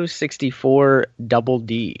Nintendo 64 Double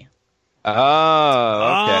D. Oh,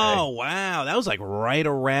 okay. Oh, wow. That was like right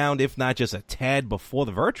around, if not just a tad before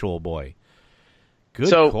the Virtual Boy.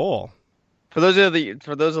 Good call. For those of the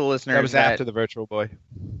listeners, That was after the Virtual Boy.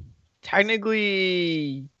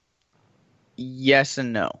 Technically, yes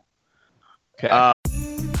and no. Okay.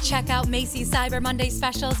 Check out Macy's Cyber Monday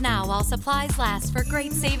specials now while supplies last for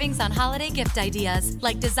great savings on holiday gift ideas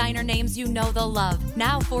like designer names you know they'll love.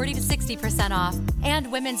 Now 40 to 60% off.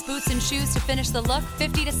 And women's boots and shoes to finish the look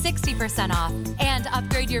 50 to 60% off. And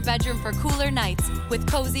upgrade your bedroom for cooler nights with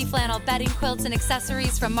cozy flannel bedding, quilts, and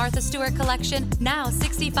accessories from Martha Stewart collection now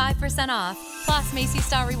 65% off. Plus, Macy's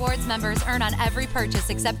Star Rewards members earn on every purchase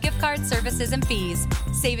except gift cards, services, and fees.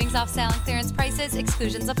 Savings off sale and clearance prices.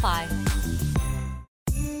 Exclusions apply.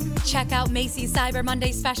 Check out Macy's Cyber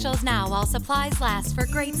Monday specials now while supplies last for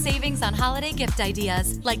great savings on holiday gift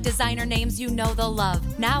ideas like designer names you know they'll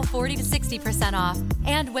love. Now 40 to 60% off.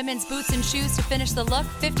 And women's boots and shoes to finish the look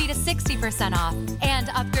 50 to 60% off. And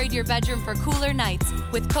upgrade your bedroom for cooler nights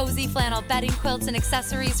with cozy flannel bedding, quilts, and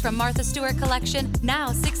accessories from Martha Stewart collection now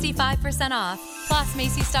 65% off. Plus,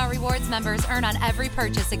 Macy's Star Rewards members earn on every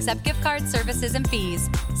purchase except gift cards, services, and fees.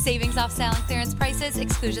 Savings off sale and clearance prices.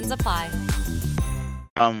 Exclusions apply.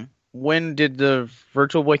 When did the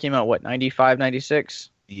Virtual Boy came out? What, 95,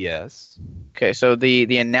 96? Yes. Okay, so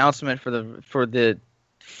the announcement for the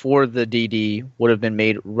DD would have been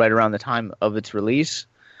made right around the time of its release,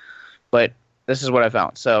 but this is what I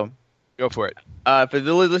found. So, go for it. For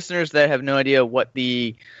the listeners that have no idea what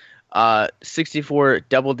the 64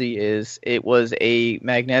 Double D is, it was a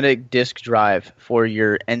magnetic disk drive for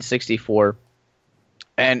your N64,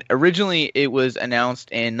 and originally it was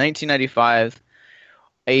announced in 1995.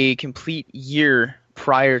 A complete year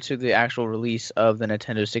prior to the actual release of the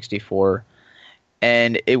Nintendo 64,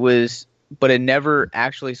 and but it never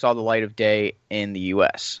actually saw the light of day in the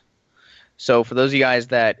US. So for those of you guys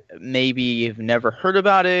that maybe have never heard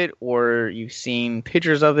about it or you've seen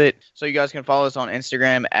pictures of it, so you guys can follow us on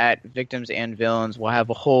Instagram at Victims and Villains. We'll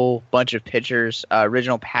have a whole bunch of pictures,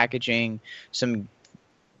 original packaging, some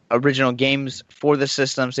original games for the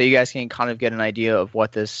system, so you guys can kind of get an idea of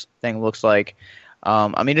what this thing looks like.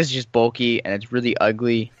 It's just bulky and it's really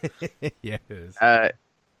ugly. Yeah, it is. Do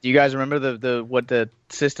you guys remember the what the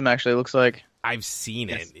system actually looks like? I've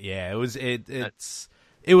seen it. Yeah, it was. It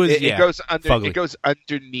goes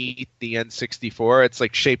underneath the N64. It's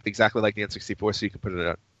like shaped exactly like the N64, so you can put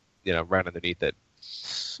it, right underneath it.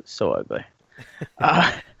 So ugly.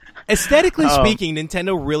 Aesthetically speaking,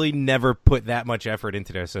 Nintendo really never put that much effort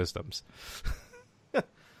into their systems.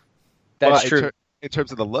 That's true. In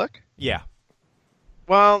terms of the look? Yeah.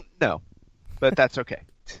 Well, no, but that's okay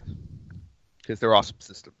because they're awesome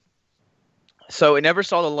systems. So it never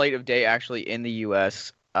saw the light of day actually in the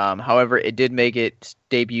U.S. However, it did make its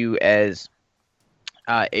debut as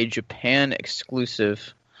a Japan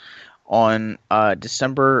exclusive on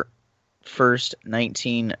December 1st,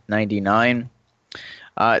 1999.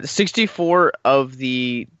 The 64 of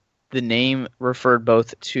the name referred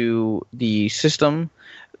both to the system,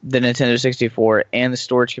 the Nintendo 64, and the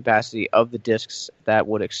storage capacity of the discs that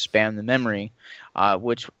would expand the memory,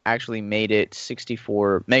 which actually made it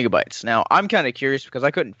 64 megabytes. Now, I'm kind of curious because I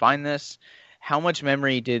couldn't find this. How much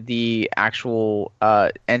memory did the actual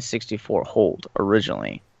N64 hold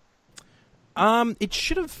originally? It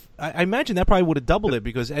should have. I imagine that probably would have doubled it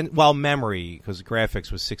because memory, because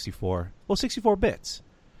graphics was 64. Well, 64 bits.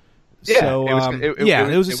 Yeah, so,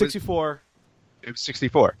 it was a 64. It was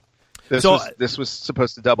 64. This was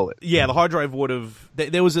supposed to double it. Yeah, the hard drive would have.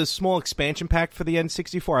 There was a small expansion pack for the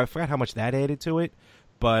N64. I forgot how much that added to it.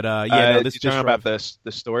 But this you're talking about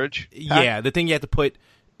the storage pack? Yeah, the thing you had to put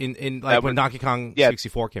in like when Donkey Kong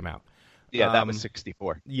 64 came out. Yeah, that was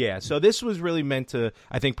 64. Yeah, so this was really meant to,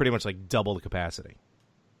 I think, pretty much like double the capacity.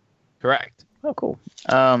 Correct. Oh, cool.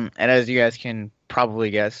 And as you guys can probably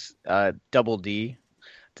guess, double D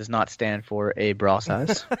does not stand for a bra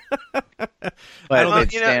size. But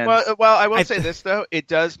I will say this though: it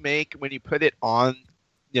does make when you put it on,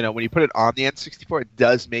 the N64, it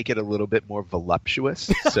does make it a little bit more voluptuous.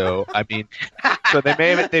 So I mean,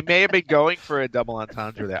 they may have been going for a double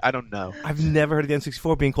entendre there. I don't know. I've never heard of the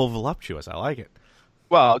N64 being called voluptuous. I like it.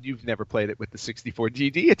 Well, you've never played it with the 64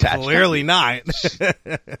 GD attached. Clearly not.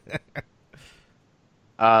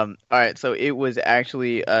 All right, so it was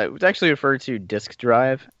actually referred to disk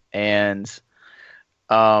drive, and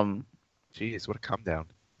jeez, what a come down.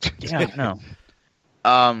 Yeah,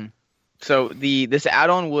 no. So this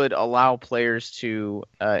add-on would allow players to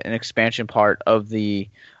an expansion part of the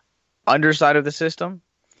underside of the system.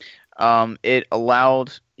 It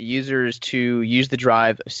allowed users to use the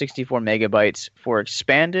drive of 64 megabytes for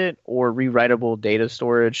expanded or rewritable data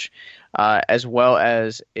storage, as well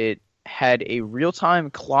as it had a real-time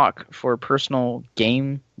clock for personal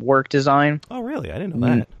game work design. Oh, really? I didn't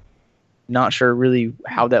know that. Not sure really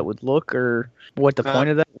how that would look or what the point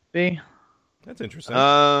of that would be. That's interesting.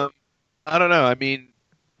 I don't know. I mean,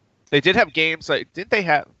 they did have games like. Didn't they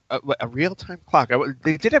have a real-time clock?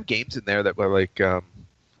 They did have games in there that were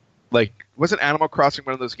like wasn't Animal Crossing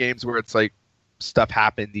one of those games where it's like stuff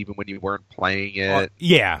happened even when you weren't playing it?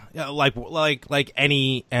 Yeah, like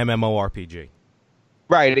any MMORPG.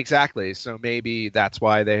 Right, exactly. So maybe that's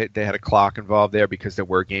why they had a clock involved there, because there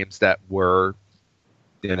were games that were,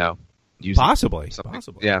 using possibly.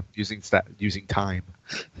 Yeah, using time.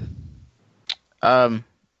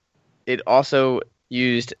 It also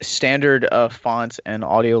used standard fonts and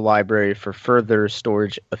audio library for further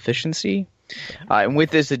storage efficiency. And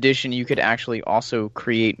with this addition, you could actually also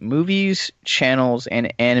create movies, channels,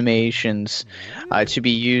 and animations to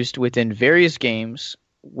be used within various games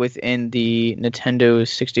within the Nintendo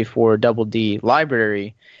 64 Double D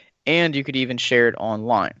library, and you could even share it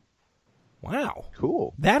online. Wow,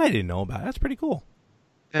 cool! That I didn't know about. That's pretty cool.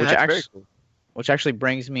 Yeah, Which actually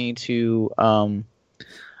brings me to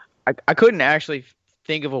I couldn't actually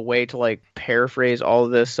think of a way to like paraphrase all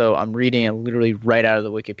of this, so I'm reading it literally right out of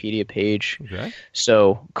the Wikipedia page. Okay.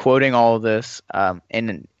 So, quoting all of this,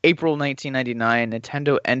 in April 1999,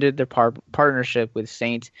 Nintendo ended their partnership with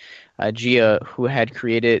Saint Gia, who had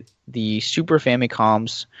created the Super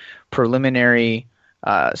Famicom's preliminary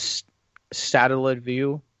satellite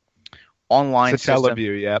view online system.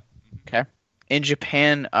 View, yep. Okay. In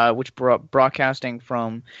Japan, which broadcasting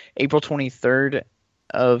from April 23rd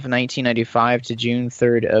of 1995 to June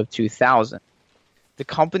 3rd of 2000. The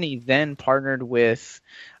company then partnered with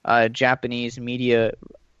Japanese media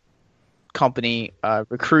company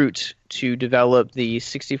Recruit to develop the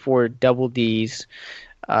 64 Double D's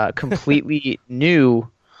completely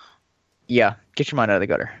new. Yeah, get your mind out of the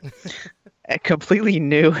gutter. A completely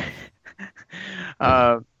new.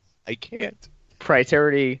 I can't.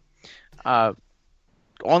 Proprietary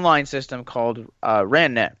online system called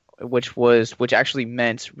RANNet, which actually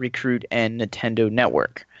meant Recruit and Nintendo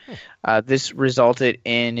Network. This resulted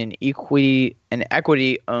in an equity-owned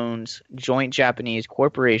joint Japanese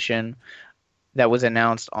corporation that was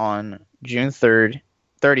announced on June 30th,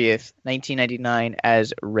 1999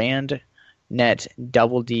 as RANNet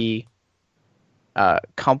Double D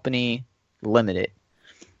Company Limited.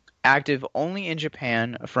 Active only in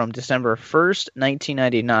Japan from December 1st,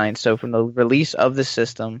 1999, so from the release of the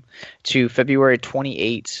system to February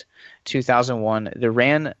 28, 2001, the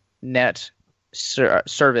RANNet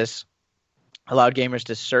service allowed gamers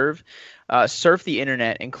to surf the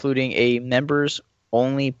internet, including a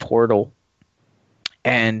members-only portal,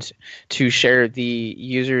 and to share the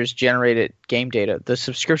users' generated game data. The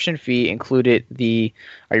subscription fee included the...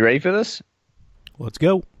 Are you ready for this? Let's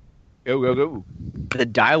go. Go. The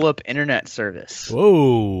dial-up internet service.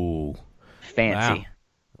 Whoa. Fancy. Wow.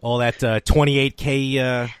 All that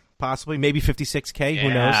 28K, possibly, maybe 56K,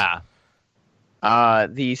 who knows?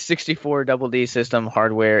 The 64 Double D system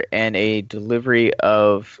hardware and a delivery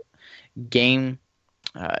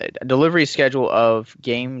schedule of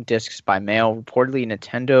game discs by mail. Reportedly,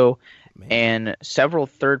 Nintendo and several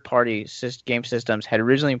third-party game systems had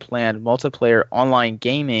originally planned multiplayer online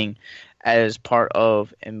gaming as part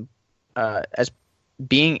of as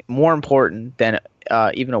being more important than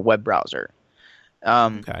even a web browser.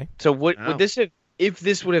 Okay. So would this have, if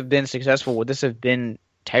this would have been successful, would this have been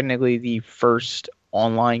technically the first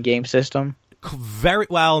online game system? Very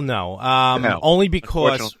well, no. No, Only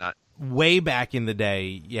because unfortunately not. way back in the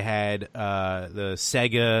day, you had the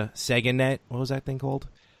Sega Net. What was that thing called?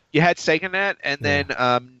 You had SegaNet, and then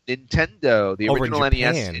Nintendo, the Over in original NES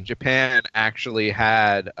Japan. in Japan, actually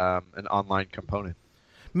had an online component.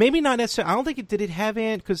 Maybe not necessarily. I don't think it did. It have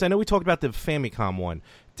because I know we talked about the Famicom one.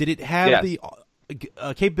 Did it have the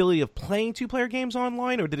capability of playing 2-player games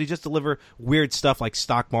online, or did it just deliver weird stuff like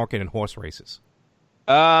stock market and horse races?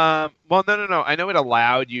 Well, no. I know it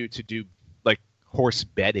allowed you to do like horse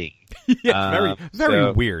betting. Yeah, very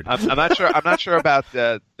so weird. I'm not sure. I'm not sure about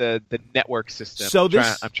the network system. So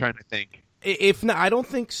I'm trying to think. If not, I don't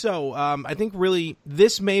think so. I think really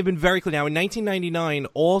this may have been very clear. Now, in 1999,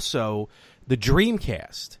 also the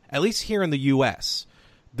Dreamcast, at least here in the U.S.,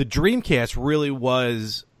 the Dreamcast really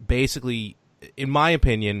was basically, in my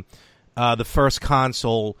opinion, the first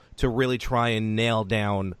console to really try and nail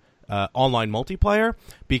down online multiplayer,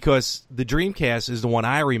 because the Dreamcast is the one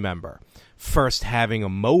I remember first having a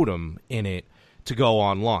modem in it to go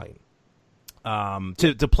online,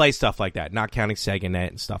 to play stuff like that, not counting SegaNet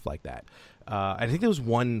and stuff like that. I think there was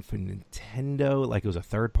one for Nintendo, like it was a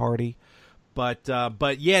third party. But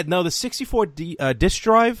yeah, no, the 64 disk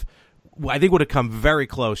drive, I think would have come very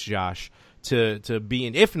close, Josh, to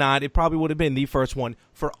being, if not, it probably would have been the first one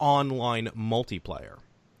for online multiplayer,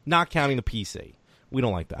 not counting the PC. I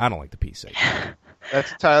don't like the PC.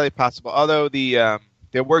 That's entirely possible. Although there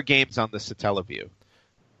were games on the Satellaview.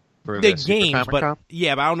 The games, but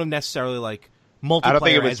yeah, but I don't know necessarily like multiplayer I don't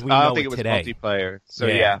think it was, as we know it was today. multiplayer. So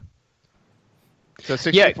Yeah. So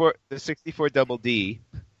 64, the 64 Double D,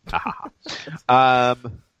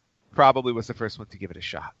 probably was the first one to give it a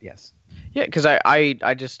shot. Yes. Yeah, because I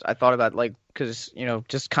thought about, like, because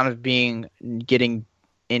just kind of getting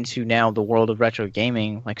into now the world of retro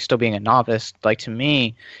gaming, like still being a novice, like to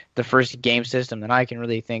me, the first game system that I can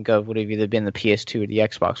really think of would have either been the PS2 or the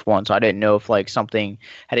Xbox One. So I didn't know if like something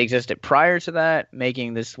had existed prior to that,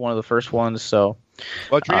 making this one of the first ones. So,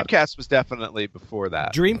 well, Dreamcast was definitely before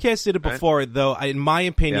that. Dreamcast did it before, though. In my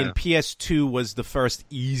opinion, Yeah. PS2 was the first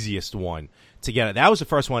easiest one to get it. That was the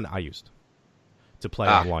first one I used to play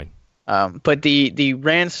online. But the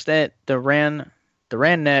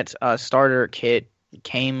RANnet starter kit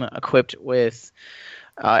came equipped with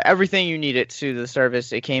everything you needed to the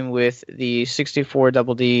service. It came with the 64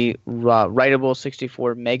 Double D writable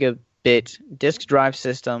 64 megabit disk drive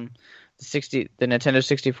system, the Nintendo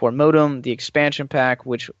 64 modem, the expansion pack,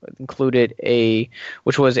 which was a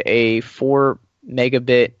 4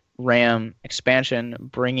 megabit RAM expansion,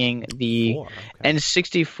 bringing the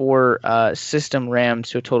N64 system RAM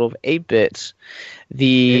to a total of 8 bits.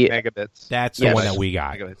 8 megabits. That's the one that we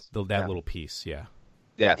got. That little piece, yeah.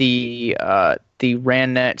 Yeah. The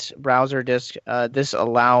RANnet browser disk. This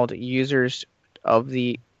let users of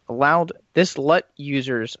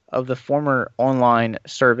the former online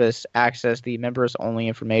service access the members only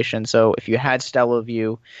information. So if you had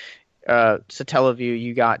Satellaview,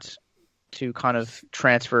 you got to kind of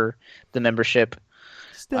transfer the membership,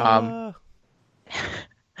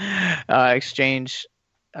 exchange,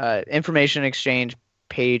 information exchange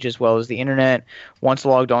page, as well as the internet. Once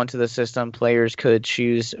logged onto the system, players could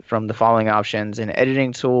choose from the following options: an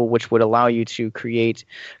editing tool, which would allow you to create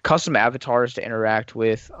custom avatars to interact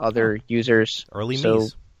with other users. Early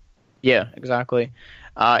me's. Yeah, exactly.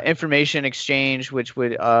 Information exchange, which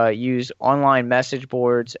would use online message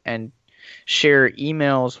boards and share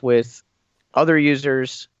emails with other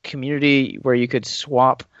users. Community, where you could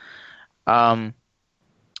swap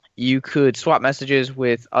messages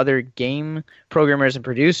with other game programmers and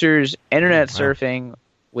producers. Internet surfing,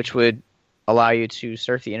 which would allow you to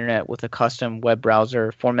surf the internet with a custom web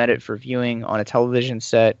browser formatted for viewing on a television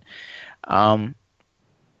set. So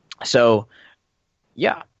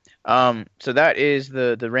that is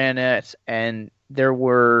the RANnet, and there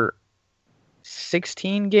were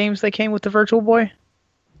 16 games that came with the Virtual Boy.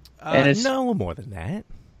 And it's no more than that.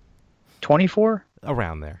 24?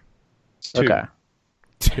 Around there. 2. Okay.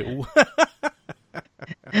 2.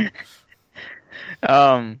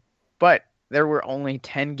 But there were only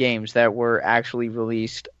 10 games that were actually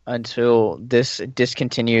released until this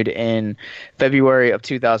discontinued in February of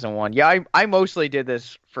 2001. Yeah, I mostly did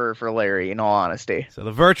this for Larry, in all honesty. So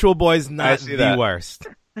the Virtual Boy's not the worst.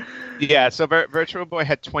 Yeah, so Virtual Boy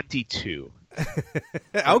had 22.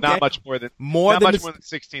 Okay. Not much more than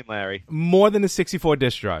 16, Larry. More than the 64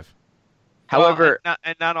 disk drive. However,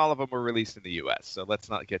 and not all of them were released in the U.S., so let's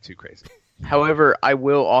not get too crazy. However, I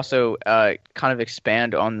will also kind of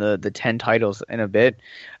expand on the 10 titles in a bit.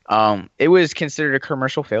 It was considered a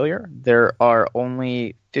commercial failure. There are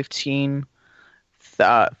only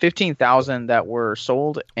 15,000 that were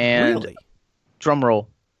sold, and Really? drumroll,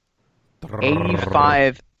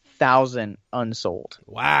 85,000 unsold.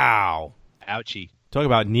 Wow. Ouchie. Talk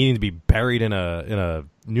about needing to be buried in a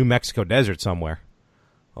New Mexico desert somewhere.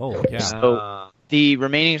 Oh yeah. So the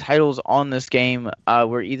remaining titles on this game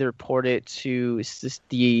were either ported to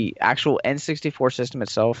the actual N64 system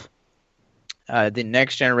itself, the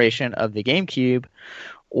next generation of the GameCube,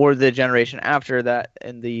 or the generation after that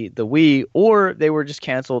and the Wii, or they were just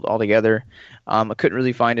canceled altogether. I couldn't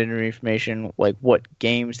really find any information like what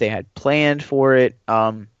games they had planned for it.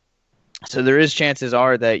 So there is chances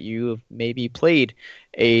are that you have maybe played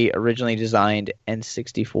a originally designed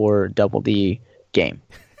N64 Double D game.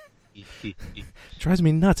 Drives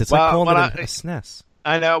me nuts. It's like calling it a SNES.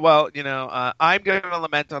 I know. Well, I'm going to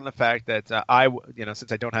lament on the fact that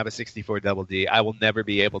since I don't have a 64 Double D, I will never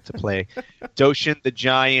be able to play Doshin the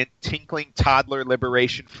Giant Tinkling Toddler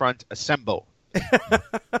Liberation Front Assemble.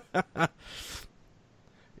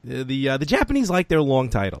 The Japanese like their long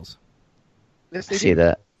titles. Yes, I see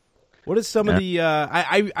that. What is some of the?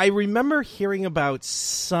 I remember hearing about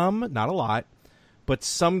some, not a lot, but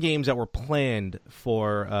some games that were planned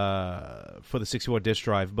for the 64 disc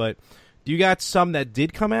drive. But do you got some that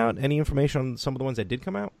did come out? Any information on some of the ones that did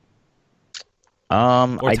come out?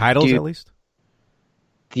 Or titles at least.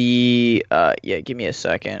 Give me a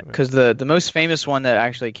second, because the most famous one that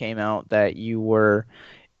actually came out that you were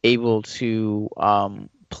able to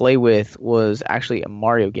play with was actually a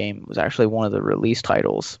Mario game. It was actually one of the release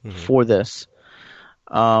titles for this.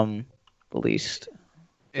 Released.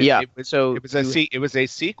 It was a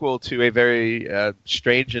sequel to a very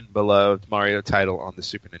strange and beloved Mario title on the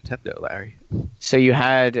Super Nintendo, Larry. So you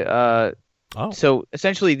had so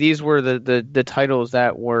essentially these were the titles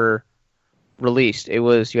that were released.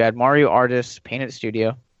 You had Mario Artist Painted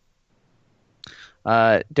Studio,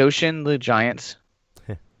 Doshin the Giant.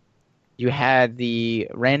 You had the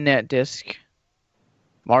RanNet disc,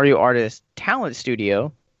 Mario Artist Talent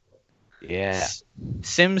Studio. Yeah.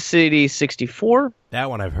 SimCity 64.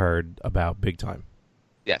 That one I've heard about big time.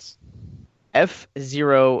 Yes.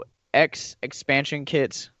 F-Zero X expansion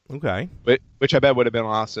kits. Okay. Which I bet would have been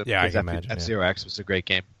awesome. Yeah, I can imagine. F-Zero X was a great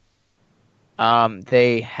game.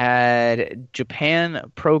 They had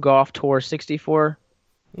Japan Pro Golf Tour 64.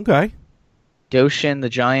 Okay. Doshin the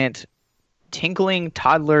Giant Tinkling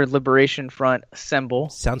Toddler Liberation Front Assemble.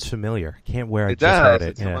 Sounds familiar. Can't wear it. It does. Heard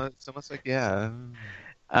it. It's almost like, yeah.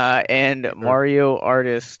 And sure. Mario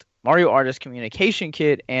Artist Communication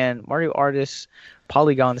Kit, and Mario Artist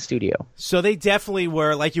Polygon Studio. So they definitely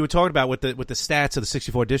were, like you were talking about with the stats of the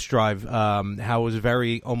 64 disc drive, how it was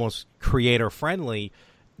very almost creator friendly.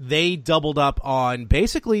 They doubled up on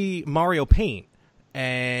basically Mario Paint,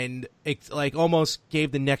 and it like almost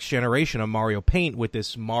gave the next generation of Mario Paint with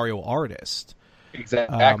this Mario Artist.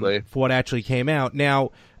 Exactly. For what actually came out.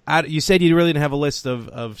 Now, you said you really didn't have a list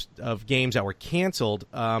of games that were canceled.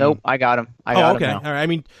 Nope, I got them. I got them now. All right. I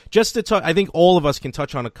mean, just to talk, I think all of us can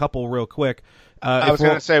touch on a couple real quick. I was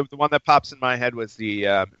going to say the one that pops in my head was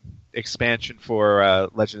the expansion for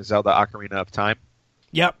Legend of Zelda: Ocarina of Time.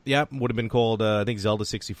 Yep. Would have been called. I think Zelda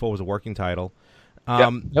 64 was a working title.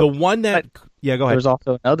 The one that, go ahead. There was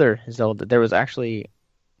also another Zelda. There was actually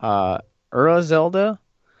Ura Zelda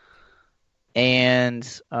and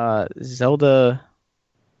Zelda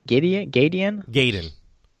Gaiden. Kind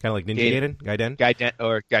of like Ninja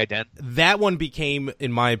Gaiden. That one became,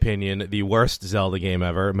 in my opinion, the worst Zelda game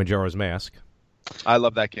ever, Majora's Mask. I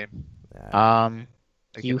love that game.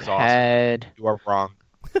 You had... You are wrong.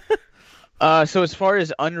 So as far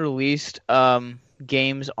as unreleased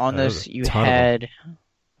games on this, you had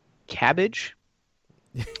Cabbage.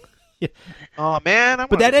 Oh man!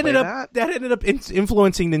 But that ended up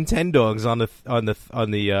influencing Nintendogs on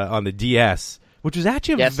the DS, which was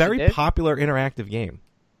actually a very popular interactive game.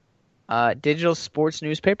 Digital sports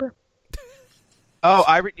newspaper. Oh,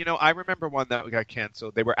 I remember one that got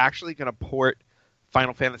canceled. They were actually going to port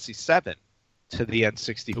Final Fantasy VII to the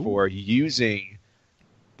N64 using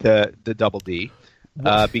the Double D,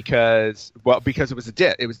 because it was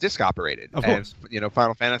it was disc operated, and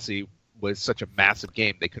Final Fantasy was such a massive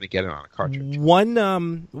game they couldn't get it on a cartridge. One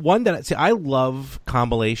that I love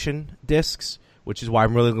compilation discs, which is why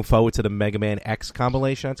I'm really looking forward to the Mega Man X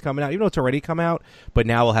compilation that's coming out. Even though it's already come out, but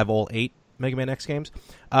now we'll have all 8 Mega Man X games.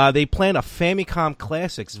 They plan a Famicom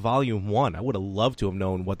Classics Volume 1. I would have loved to have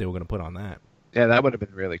known what they were going to put on that. Yeah, that would have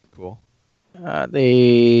been really cool. What else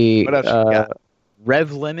you got?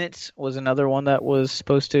 Rev Limits was another one that was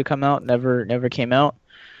supposed to come out, never came out.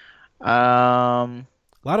 A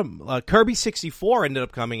lot of Kirby 64 ended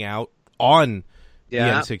up coming out on the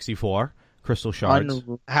N64 Crystal Shards.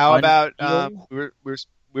 How about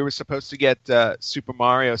we were supposed to get Super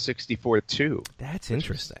Mario 64 too? That's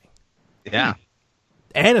interesting. Yeah,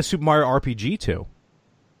 and a Super Mario RPG too.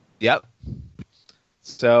 Yep.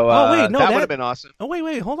 So that would have been awesome. Oh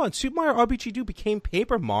wait, hold on. Super Mario RPG 2 became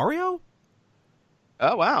Paper Mario?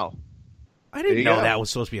 Oh wow! I didn't know that was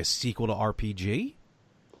supposed to be a sequel to RPG.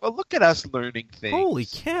 Well, look at us learning things. Holy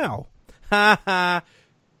cow! Ha ha!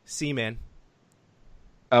 Seaman.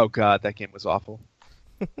 Oh god, that game was awful.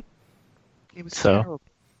 It was terrible.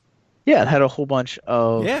 Yeah, it had a whole bunch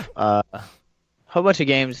of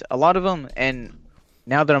games. A lot of them, and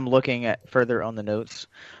now that I'm looking at further on the notes,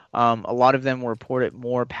 a lot of them were ported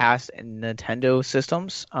more past Nintendo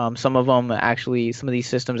systems. Some of these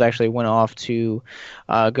systems actually went off to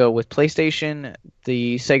go with PlayStation,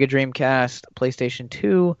 the Sega Dreamcast, PlayStation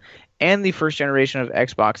 2, and the first generation of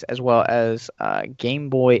Xbox, as well as Game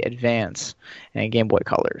Boy Advance and Game Boy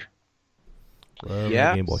Color.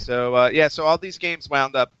 Game Boy. So all these games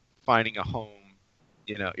wound up finding a home,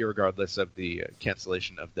 irregardless of the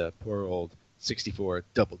cancellation of the poor old 64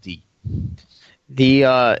 Double D.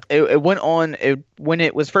 It went on when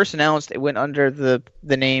it was first announced. It went under the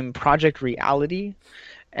name Project Reality,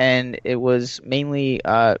 and it was mainly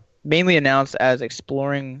announced as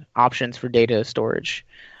exploring options for data storage,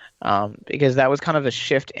 because that was kind of a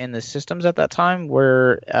shift in the systems at that time,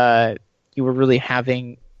 where you were really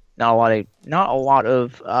having not a lot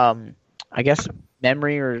of I guess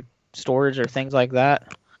memory or storage or things like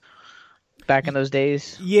that back in those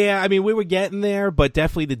days. Yeah, I mean, we were getting there, but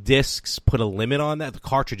definitely the discs put a limit on that. The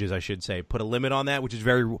cartridges, I should say, put a limit on that, which is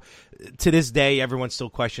very... To this day, everyone still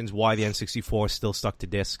questions why the N64 is still stuck to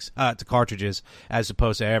discs, to cartridges, as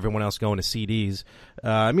opposed to everyone else going to CDs.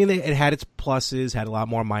 I mean, it had its pluses, had a lot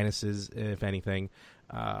more minuses, if anything.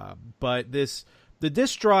 But the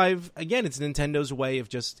disc drive, again, it's Nintendo's way of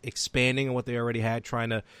just expanding on what they already had, trying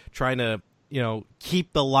to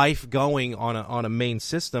keep the life going on a main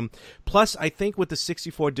system. Plus, I think with the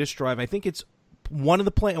 64 disc drive, I think it's one of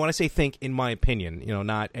the when I say think, in my opinion,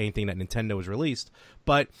 not anything that Nintendo has released,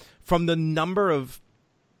 but from the number of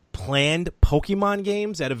planned Pokemon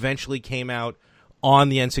games that eventually came out on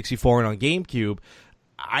the N64 and on GameCube,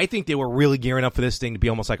 I think they were really gearing up for this thing to be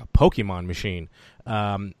almost like a Pokemon machine,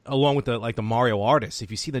 along with the Mario Artists.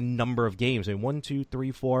 If you see the number of games, I mean, 1, 2,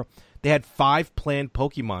 3, 4, they had 5 planned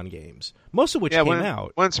Pokemon games, most of which came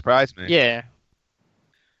out. Wouldn't surprise me. Yeah,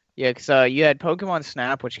 because you had Pokemon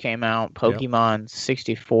Snap, which came out, Pokemon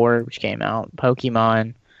 64, which came out,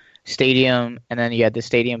 Pokemon Stadium, and then you had the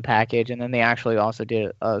Stadium package, and then they actually also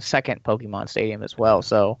did a second Pokemon Stadium as well.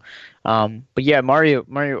 So, but yeah, Mario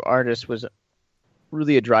Artists was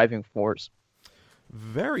really a driving force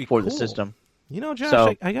for the system.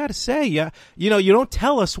 Josh, I gotta say, you don't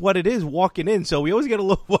tell us what it is walking in, so we always get a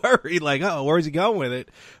little worried, like, oh, where's he going with it?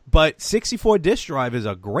 But 64 disc drive is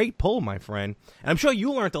a great pull, my friend. And I'm sure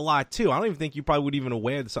you learned a lot, too. I don't even think you probably would even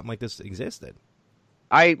aware that something like this existed.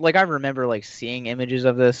 I remember seeing images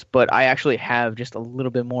of this, but I actually have just a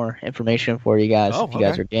little bit more information for you guys if you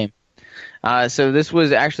guys are game. So this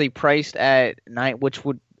was actually priced at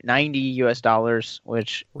 $90 US,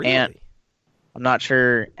 which really? I'm not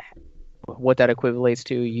sure what that equivalates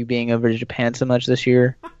to, you being over to Japan so much this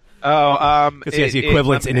year. Because he has the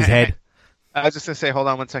equivalents in his head. I was just gonna say, hold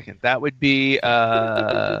on one second. That would be I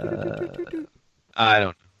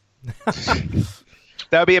don't know.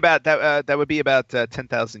 That would be about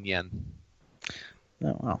 10,000 yen.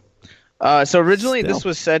 Oh wow. So originally this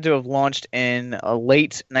was said to have launched in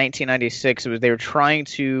late 1996. They were trying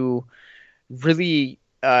to really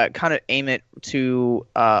kind of aim it to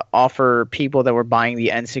offer people that were buying the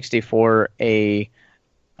N64 a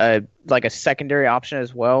secondary option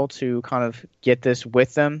as well, to kind of get this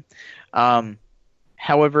with them.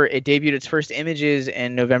 However, it debuted its first images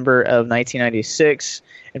in November of 1996,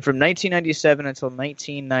 and from 1997 until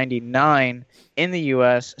 1999 in the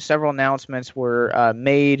U.S., several announcements were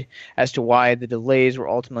made as to why the delays were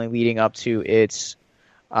ultimately leading up to its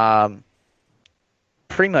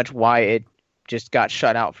pretty much why it just got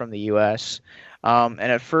shut out from the U.S. And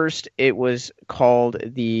at first, it was called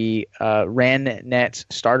the RANNet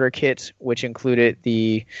Starter Kit, which included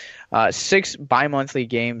the 6 bi-monthly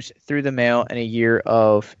games through the mail and a year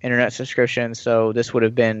of internet subscription. So this would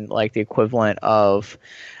have been like the equivalent of,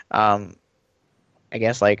 I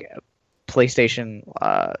guess, like PlayStation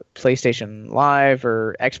Live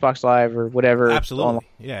or Xbox Live or whatever. Absolutely.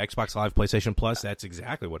 Yeah, Xbox Live, PlayStation Plus, that's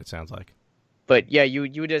exactly what it sounds like. But yeah,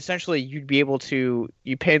 you would essentially you'd be able to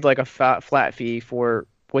you paid like a flat fee for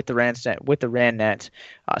with the RANnet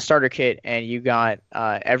starter kit, and you got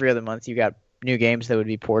every other month you got new games that would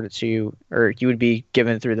be ported to you, or you would be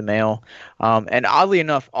given through the mail. And oddly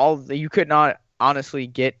enough, you could not honestly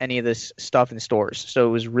get any of this stuff in stores, so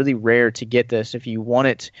it was really rare to get this. If you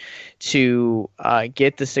wanted to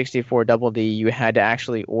get the 64 Double D, you had to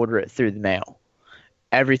actually order it through the mail.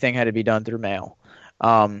 Everything had to be done through mail.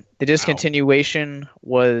 The discontinuation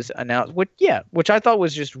was announced, which I thought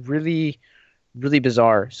was just really, really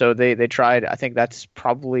bizarre. So they tried. I think that's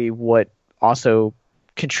probably what also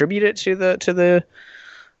contributed to the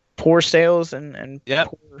poor sales and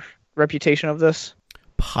poor reputation of this.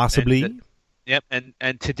 Possibly.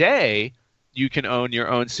 And today you can own your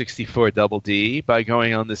own 64 Double D by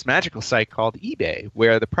going on this magical site called eBay,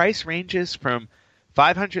 where the price ranges from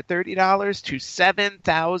 $530 to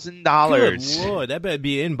 $7,000. Good Lord, that better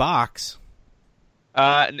be in box.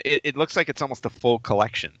 It looks like it's almost a full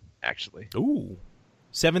collection, actually. Ooh,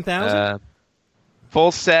 7,000.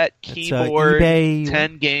 Full set, keyboard, eBay.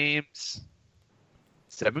 10 games,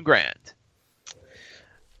 $7,000.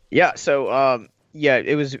 Yeah. So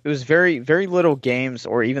it was very, very little games,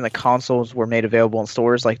 or even the consoles were made available in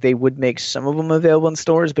stores. Like they would make some of them available in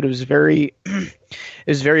stores, but it was very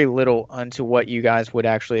little onto what you guys would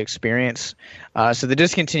actually experience. So the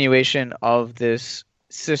discontinuation of this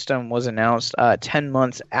system was announced 10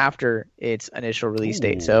 months after its initial release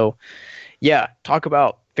date. So yeah, talk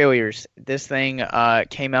about failures. This thing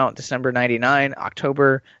came out December 99,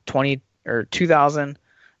 October 2000.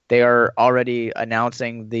 They are already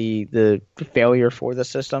announcing the failure for the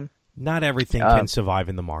system. Not everything can survive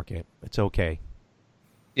in the market. It's okay.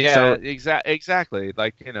 Yeah, So- exactly.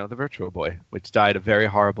 Like, the Virtual Boy, which died a very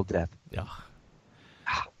horrible death. Ugh.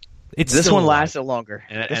 It's This still one alive. lasted longer.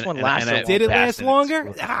 This one lasted longer. Did it last Bastard.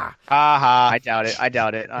 longer? Ah. I doubt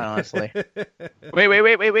it, honestly. Wait. See, Let's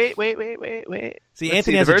Anthony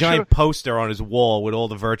see, has the a giant Virtual- poster on his wall with all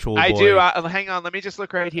the Virtual Boy. I do. Hang on, let me just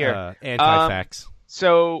look right here. Anti-facts.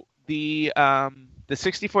 So the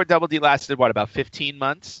 64 Double D lasted about 15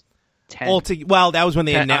 months? 10. Well, that was when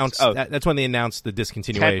they 10 announced. oh. That's when they announced the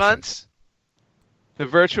discontinuation. 10 months? The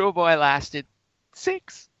Virtual Boy lasted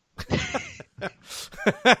 6.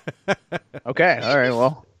 Okay, all right,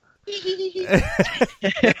 well.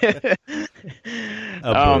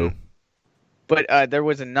 Boo. But there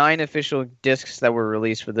was 9 official discs that were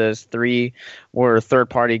released for this. 3 were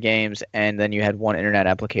third-party games, and then you had 1 internet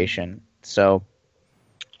application. So,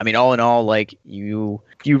 I mean, all in all, like you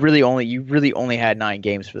really only had 9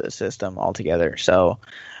 games for this system altogether. So,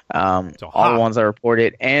 all the ones that are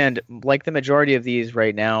reported, and like the majority of these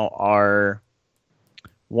right now are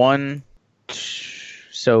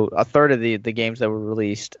so a third of the games that were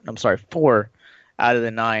released. 4 out of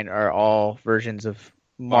the 9 are all versions of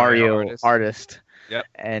Mario Artist. Yep.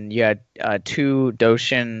 And you had 2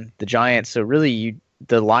 Doshin the Giant. So really,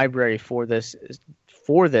 the library for this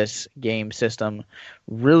game system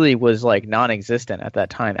really was like non-existent at that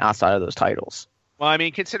time outside of those titles. Well, I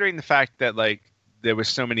mean, considering the fact that like there was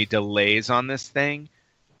so many delays on this thing,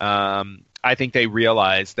 I think they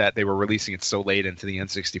realized that they were releasing it so late into the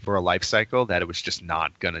N64 life cycle that it was just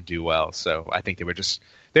not going to do well. So I think they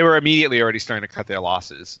were immediately already starting to cut their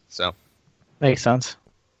losses. So Makes sense.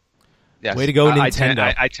 yes, Way to go,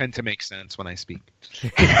 Nintendo. I tend to make sense when I speak.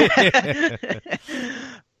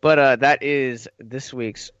 But that is this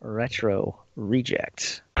week's Retro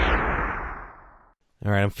Reject. All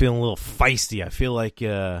right, I'm feeling a little feisty. I feel like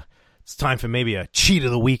it's time for maybe a cheat of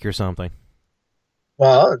the week or something.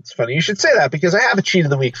 Well, it's funny you should say that because I have a cheat of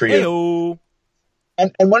the week for you. Hey-o.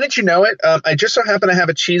 And wouldn't you know it? I just so happen to have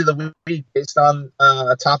a cheat of the week based on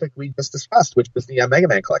a topic we just discussed, which was the Mega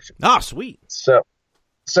Man collection. Ah, sweet. So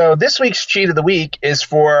this week's cheat of the week is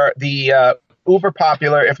for the uber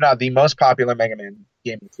popular, if not the most popular Mega Man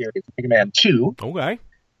game in the series, Mega Man 2. Okay.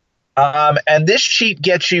 And this cheat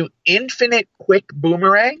gets you infinite quick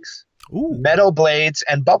boomerangs, Ooh. metal blades,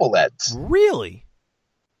 and bubble leads. Really?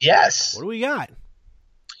 Yes. What do we got?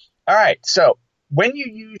 All right. So when you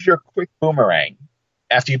use your quick boomerang,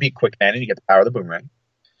 after you beat Quick Man and you get the power of the boomerang,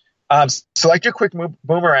 select your quick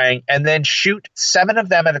boomerang and then shoot 7 of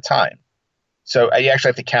them at a time. So you actually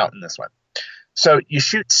have to count in this one. So you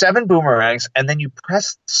shoot 7 boomerangs and then you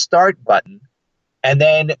press the start button. And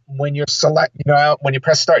then when you when you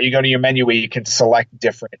press start, you go to your menu where you can select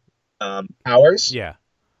different powers. Yeah.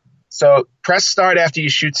 So press start after you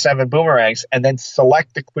shoot 7 boomerangs and then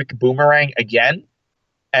select the quick boomerang again.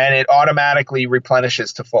 And it automatically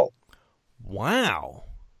replenishes to full. Wow.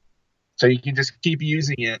 So you can just keep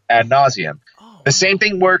using it ad nauseum. Oh, The same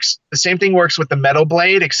thing works. The same thing works with the metal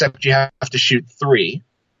blade, except you have to shoot 3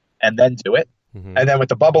 and then do it. Mhm. And then with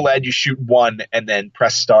the bubble lead, you shoot 1 and then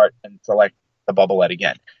press start and select the bubble lead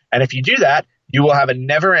again. And if you do that, you will have a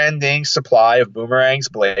never-ending supply of boomerangs,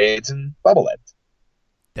 blades, and bubble leads.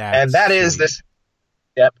 And that is this.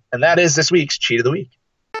 Yep. And that is this week's cheat of the week.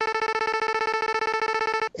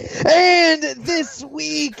 And this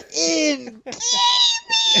week in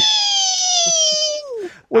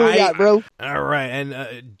what do we got, bro? All right, and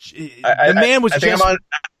the man was just.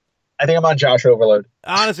 I think I'm on Josh overload.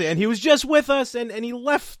 Honestly, and he was just with us, and he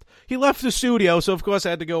left. He left the studio, so of course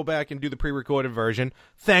I had to go back and do the pre-recorded version.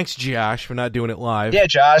 Thanks, Josh, for not doing it live. Yeah,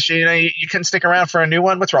 Josh, you couldn't stick around for a new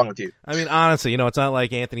one. What's wrong with you? I mean, honestly, it's not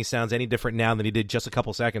like Anthony sounds any different now than he did just a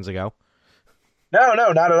couple seconds ago. No,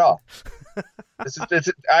 not at all.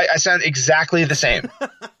 I sound exactly the same.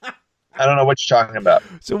 I don't know what you're talking about.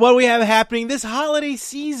 So what do we have happening this holiday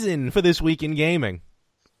season for this week in gaming?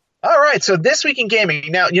 All right, so this week in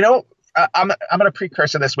gaming. Now, I'm going to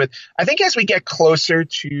precursor this with, I think as we get closer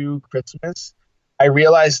to Christmas, I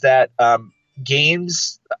realize that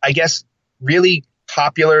games, I guess, really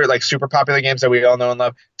popular, like super popular games that we all know and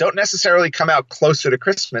love, don't necessarily come out closer to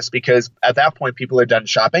Christmas because at that point people are done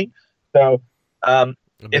shopping. So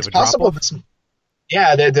it's possible.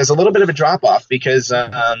 There's a little bit of a drop off because,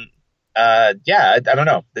 I don't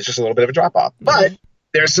know. There's just a little bit of a drop off, but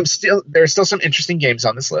there's still some interesting games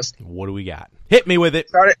on this list. What do we got? Hit me with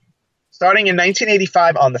it. Starting in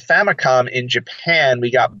 1985 on the Famicom in Japan,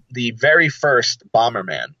 we got the very first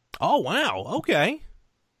Bomberman. Oh, wow. Okay.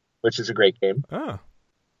 Which is a great game. Oh.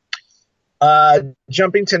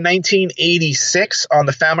 Jumping to 1986 on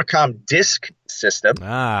the Famicom disk system.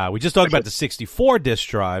 We just talked about the 64 disk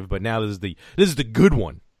drive, but now this is the good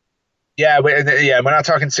one. Yeah, we're not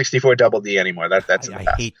talking 64 double D anymore. That's in the past.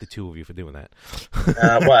 I hate the two of you for doing that.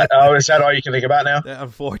 What? Oh, is that all you can think about now?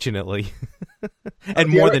 Unfortunately. And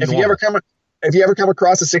more than if you ever come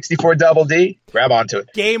across a 64 double D, grab onto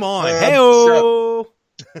it. Game on. Hey-o!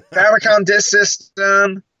 Famicom disk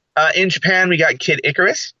system. In Japan, we got Kid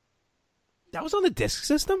Icarus. That was on the disk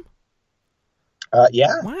system?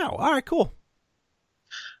 Yeah. Wow. All right, cool.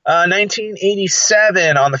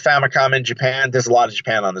 1987 on the Famicom in Japan. There's a lot of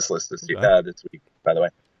Japan on this list this week, by the way.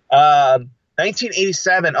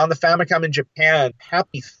 1987 on the Famicom in Japan.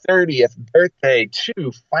 Happy 30th birthday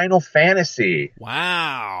to Final Fantasy.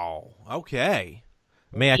 Wow. Okay.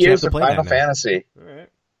 May I have to play Final that Fantasy. All right.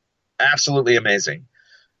 Absolutely amazing.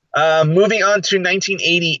 Moving on to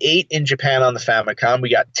 1988 in Japan on the Famicom, we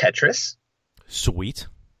got Tetris. Sweet.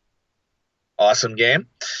 Awesome game.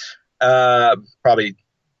 Probably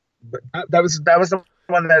that was the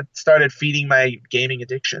one that started feeding my gaming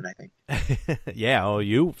addiction, I think. Yeah. Oh,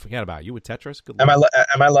 you forgot about you with Tetris. Good and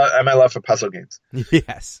my love for puzzle games.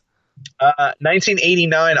 Yes.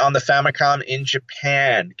 1989 on the Famicom in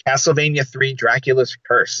Japan, Castlevania 3: Dracula's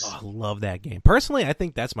Curse. Oh, I love that game. Personally, I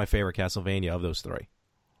think that's my favorite Castlevania of those three.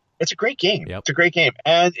 It's a great game. Yep. It's a great game,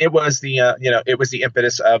 and it was the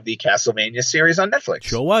impetus of the Castlevania series on Netflix.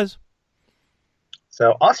 Sure was.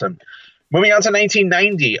 So awesome. Moving on to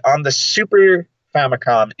 1990 on the Super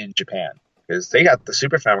Famicom in Japan, because they got the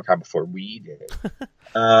Super Famicom before we did.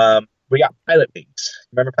 We got Pilot Wings.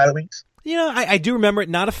 Remember Pilot Wings? I do remember it.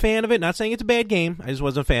 Not a fan of it. Not saying it's a bad game. I just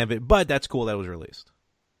wasn't a fan of it. But that's cool that it was released.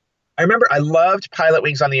 I remember I loved Pilot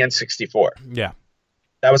Wings on the N64. Yeah.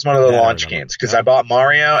 That was one of the launch games because I bought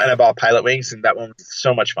Mario and I bought Pilot Wings, and that one was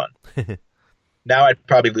so much fun. Now I'd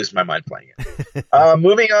probably lose my mind playing it.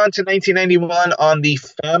 Moving on to 1991 on the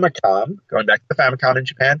Famicom, going back to the Famicom in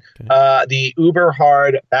Japan, the Uber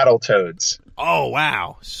Hard Battletoads. Oh,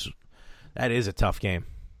 wow. That is a tough game.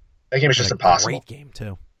 That game is just impossible. Great game,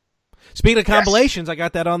 too. Speaking of compilations, I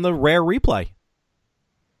got that on the Rare Replay.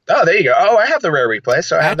 Oh, there you go. Oh, I have the Rare Replay,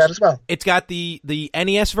 so I have that as well. It's got the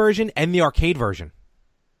NES version and the arcade version.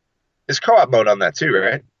 There's co-op mode on that too,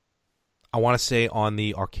 right? I want to say on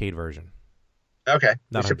the arcade version. Okay.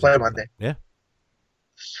 We should play it one day. Yeah.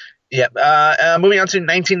 Yeah. Moving on to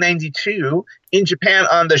 1992, in Japan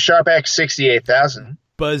on the Sharp X 68000.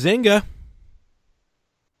 Bazinga.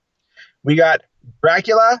 We got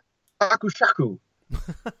Dracula Hakushaku.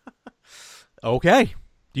 Okay.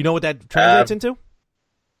 Do you know what that translates into?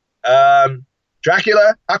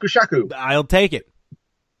 Dracula Hakushaku. I'll take it.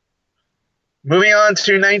 Moving on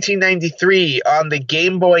to 1993 on the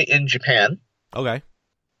Game Boy in Japan. Okay.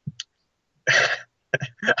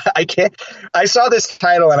 I saw this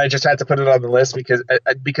title and I just had to put it on the list because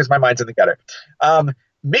my mind's in the gutter.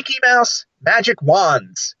 Mickey Mouse Magic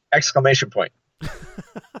Wands! !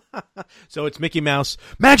 So it's Mickey Mouse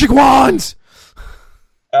Magic Wands!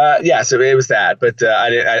 Yeah, so it was that, but I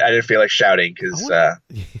didn't feel like shouting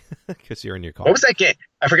Because you're in your car. what was that game?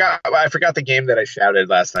 I forgot the game that I shouted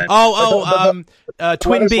last time.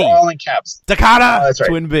 Twin B. Were all in caps. Takata. Oh, that's right.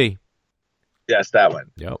 Twin B. Yes, that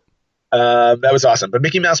one. Yep. That was awesome. But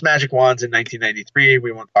Mickey Mouse Magic Wands in 1993.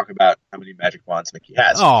 We won't talk about how many magic wands Mickey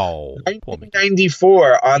has. Oh, poor Mickey.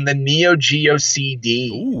 1994 on the Neo Geo CD.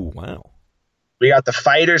 Ooh, wow. We got the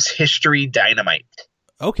Fighter's History Dynamite.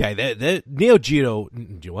 Okay, the Neo Geo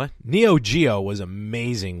was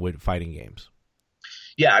amazing with fighting games.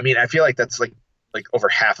 Yeah, I mean, I feel like that's like over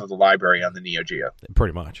half of the library on the Neo Geo.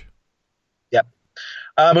 Pretty much. Yep.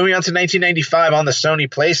 Moving on to 1995 on the Sony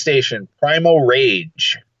PlayStation, Primal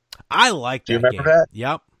Rage. I like that. Do you remember game. that?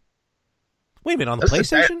 Yep. Wait a minute, on the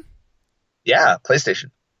PlayStation? Yeah,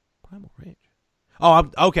 PlayStation. Primal Rage. Oh,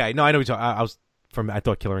 okay. No, I know what you're talking. I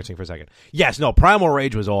thought Killer Instinct for a second. Yes, no, Primal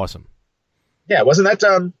Rage was awesome. Yeah, wasn't that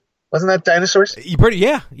dinosaurs?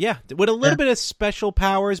 Yeah, with a little bit of special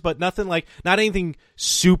powers, but not anything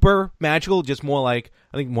super magical. Just more like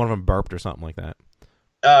I think one of them burped or something like that.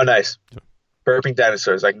 Oh, nice. Burping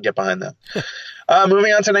dinosaurs. I can get behind that.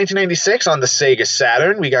 Moving on to 1996 on the Sega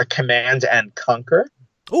Saturn, we got Command and Conquer.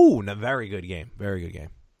 Ooh, a very good game. Very good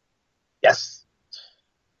game. Yes.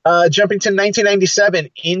 Jumping to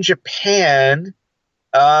 1997 in Japan,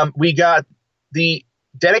 we got the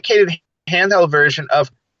dedicated handheld version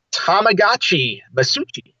of Tamagotchi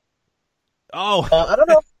Masuchi. Oh, I don't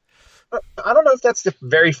know. I don't know if that's the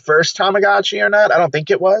very first Tamagotchi or not. I don't think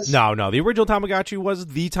it was. No. The original Tamagotchi was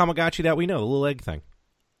the Tamagotchi that we know, the little egg thing.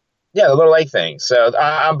 Yeah, the little egg thing. So,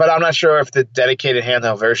 but I'm not sure if the dedicated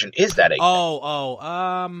handheld version is that egg.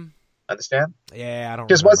 Understand? Yeah, I don't.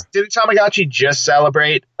 Because didn't Tamagotchi just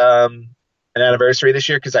celebrate an anniversary this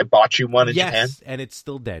year? Because I bought you one in Japan. Yes, and it's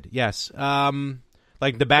still dead. Yes.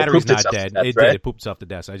 Like the battery's not dead. It did. It pooped itself to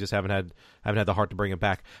death. I just haven't had the heart to bring it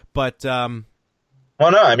back. But well,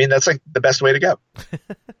 no, I mean that's like the best way to go.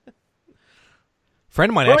 Friend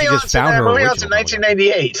of mine actually just found her original. Moving on to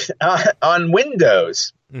 1998 on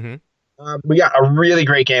Windows. Mm-hmm. We got a really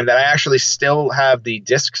great game that I actually still have the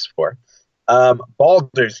discs for.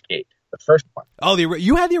 Baldur's Gate, the first one. Oh,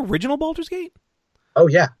 you had the original Baldur's Gate? Oh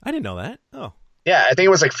yeah, I didn't know that. Oh. Yeah, I think it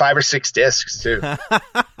was like 5 or 6 discs too.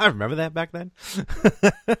 I remember that back then.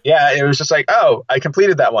 Yeah, it was just like, oh, I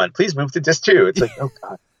completed that one. Please move to disc 2. It's like, oh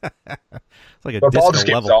god. It's like a but disco Baldur's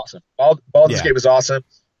Gate level. was awesome. Baldur's Gate was awesome.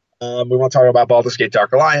 We won't talk about Baldur's Gate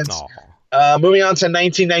Dark Alliance. Moving on to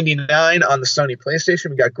 1999 on the Sony PlayStation,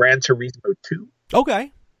 we got Gran Turismo 2.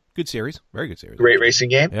 Okay, good series, very good series. Great racing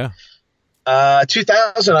game. Yeah.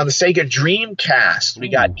 2000 on the Sega Dreamcast, we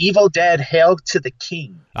got Evil Dead: Hail to the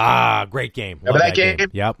King. Ah, great game. Remember that game?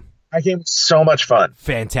 Yep. That game was so much fun.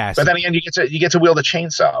 Fantastic. But then again, you get to wield a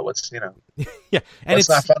chainsaw. Yeah, and it's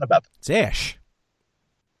not fun about that? It's Ash.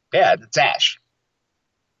 Yeah, it's Ash.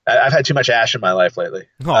 I've had too much Ash in my life lately.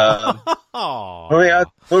 Moving on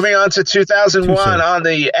to 2001 on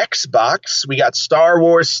the Xbox, we got Star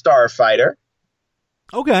Wars Starfighter.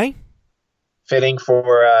 Okay. Fitting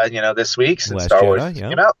for this week since Star Wars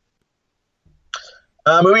came out.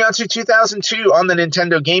 Moving on to 2002 on the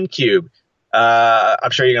Nintendo GameCube. I'm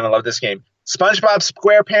sure you're going to love this game. SpongeBob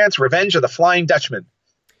SquarePants: Revenge of the Flying Dutchman.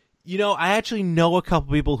 I actually know a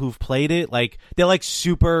couple people who've played it. Like they're like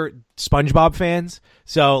super SpongeBob fans.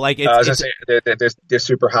 So like they're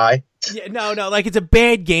super high. Yeah, no, like it's a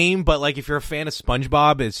bad game, but like if you're a fan of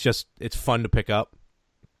SpongeBob, it's fun to pick up.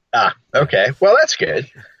 Ah, okay. Well, that's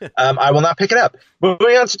good. I will not pick it up.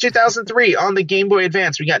 Moving on to 2003 on the Game Boy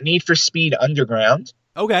Advance, we got Need for Speed Underground.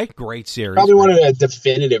 Okay, great series. Probably one of the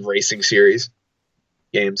definitive racing series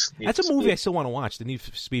games. That's a movie I still want to watch. The Need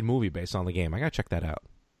for Speed movie based on the game. I gotta check that out.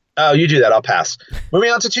 Oh, you do that. I'll pass.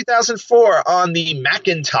 Moving on to 2004 on the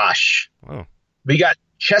Macintosh. Oh. We got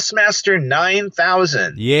Chessmaster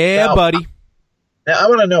 9000. Yeah, now, buddy. Now I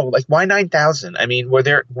want to know, like, why 9,000? I mean, were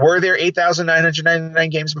there 8,999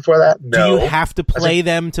 games before that? No. Do you have to play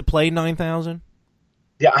them to play 9,000?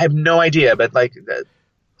 Yeah, I have no idea, but like,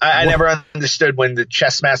 I never understood when the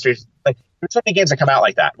Chessmasters, like, there's so many games that come out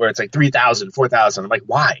like that where it's like 3,000, 4,000. I'm like,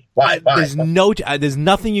 why? There's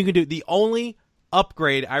nothing you can do. The only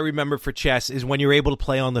upgrade I remember for chess is when you're able to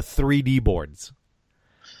play on the 3D boards.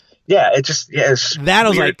 Yeah, it's that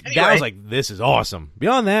was weird. Like this is awesome.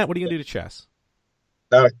 Beyond that, what are you gonna do to chess?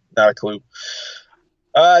 Not a clue.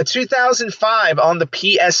 2005 on the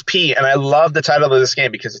PSP, and I love the title of this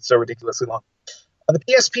game because it's so ridiculously long. On the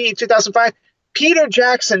PSP in 2005, Peter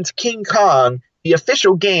Jackson's King Kong, the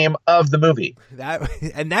official game of the movie.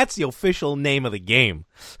 And that's the official name of the game.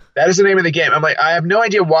 That is the name of the game. I'm like, I have no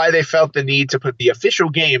idea why they felt the need to put the official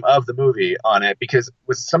game of the movie on it, because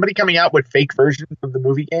was somebody coming out with fake versions of the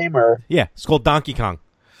movie game, or? Yeah, it's called Donkey Kong.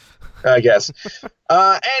 I guess.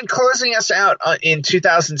 And closing us out in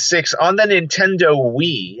 2006 on the Nintendo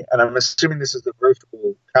Wii, and I'm assuming this is the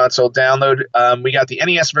virtual console download, we got the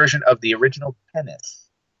NES version of the original Tennis.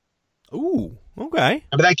 Ooh, okay.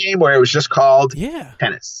 Remember that game where it was just called Yeah.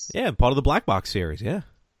 Tennis? Yeah, part of the Black Box series, yeah.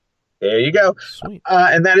 There you go. Sweet.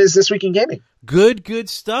 And that is This Week in Gaming. Good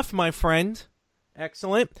stuff, my friend.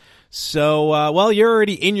 Excellent. So, well, you're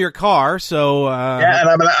already in your car, so Yeah, and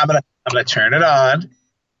I'm gonna turn it on,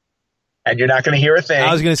 and you're not gonna hear a thing.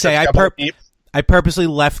 I was gonna say Just a couple of beeps. I purposely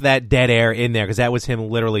left that dead air in there because that was him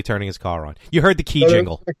literally turning his car on. You heard the key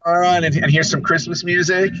jingle. Turn the car on, and here's some Christmas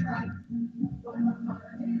music.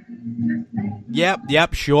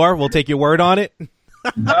 Yep, sure. We'll take your word on it.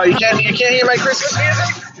 Oh, you can't hear my Christmas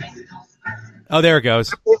music? Oh, there it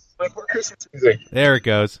goes. My poor Christmas music. There it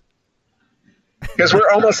goes. Because we're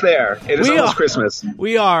almost there. It is almost Christmas.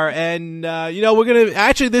 We are, and we're gonna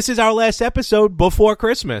actually. This is our last episode before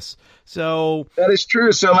Christmas, so That is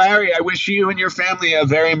true. So, Larry, I wish you and your family a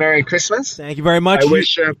very Merry Christmas. thank you very much. I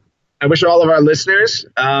wish all of our listeners,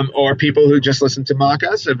 or people who just listen to mock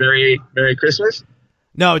us, a very Merry Christmas.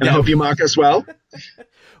 No, And I hope you mock us well.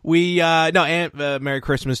 Merry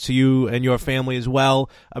Christmas to you and your family as well.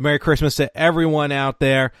 A Merry Christmas to everyone out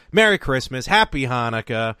there. Merry Christmas, Happy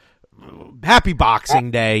Hanukkah, Happy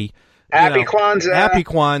Boxing Day, Happy Kwanzaa. Happy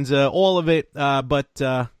Kwanzaa, all of it.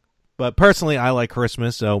 But personally, I like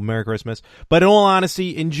Christmas, so Merry Christmas. But in all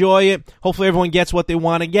honesty, enjoy it. Hopefully, everyone gets what they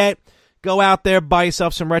want to get. Go out there, buy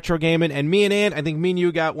yourself some retro gaming. And me and Ann, I think me and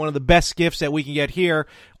you got one of the best gifts that we can get here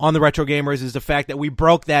on the Retro Gamers is the fact that we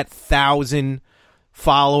broke that 1,000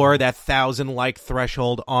 follower, that 1,000 like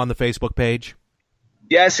threshold on the Facebook page.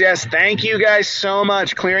 Yes. Thank you guys so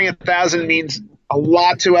much. Clearing 1,000 means a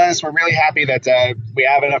lot to us. We're really happy that we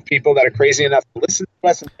have enough people that are crazy enough to listen to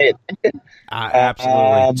us and pay attention.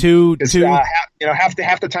 Absolutely.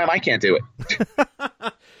 Half the time I can't do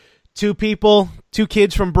it. Two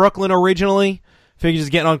kids from Brooklyn originally. Figure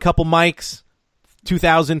just getting on a couple mics,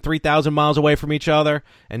 2,000, 3,000 miles away from each other,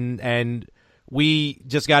 and we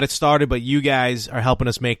just got it started, but you guys are helping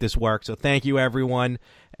us make this work. So thank you, everyone.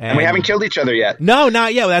 And we haven't killed each other yet. No,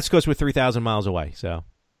 not yet. Well, that's because we're 3,000 miles away. So.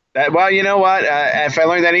 Well, you know what? If I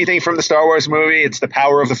learned anything from the Star Wars movie, it's the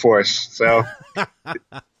power of the Force. So.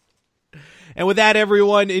 And with that,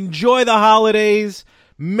 everyone, enjoy the holidays.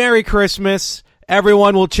 Merry Christmas.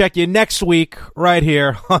 Everyone will check you next week right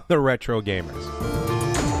here on the Retro Gamers.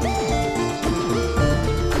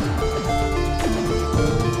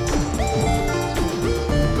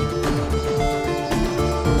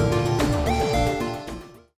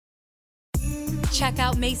 Check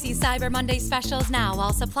out Macy's Cyber Monday specials now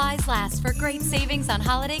while supplies last for great savings on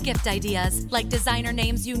holiday gift ideas like designer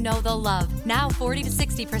names you know they'll love. Now 40 to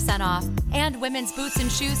 60% off. And women's boots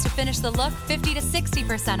and shoes to finish the look 50 to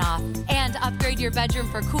 60% off. And upgrade your bedroom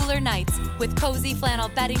for cooler nights with cozy flannel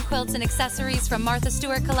bedding, quilts, and accessories from Martha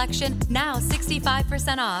Stewart collection now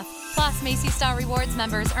 65% off. Plus, Macy's Star Rewards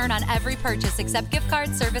members earn on every purchase except gift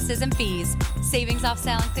cards, services, and fees. Savings off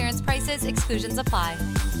sale and clearance prices. Exclusions apply.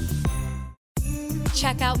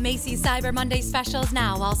 Check out Macy's Cyber Monday specials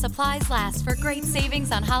now while supplies last for great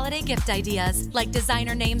savings on holiday gift ideas like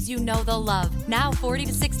designer names you know they'll love. Now 40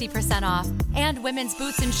 to 60% off. And women's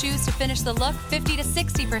boots and shoes to finish the look 50 to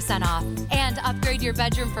 60% off. And upgrade your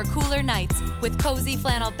bedroom for cooler nights with cozy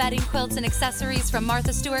flannel bedding, quilts, and accessories from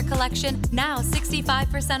Martha Stewart collection now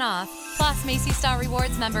 65% off. Plus, Macy's Star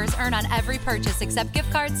Rewards members earn on every purchase except gift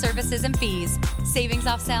cards, services, and fees. Savings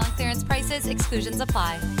off sale and clearance prices. Exclusions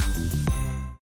apply.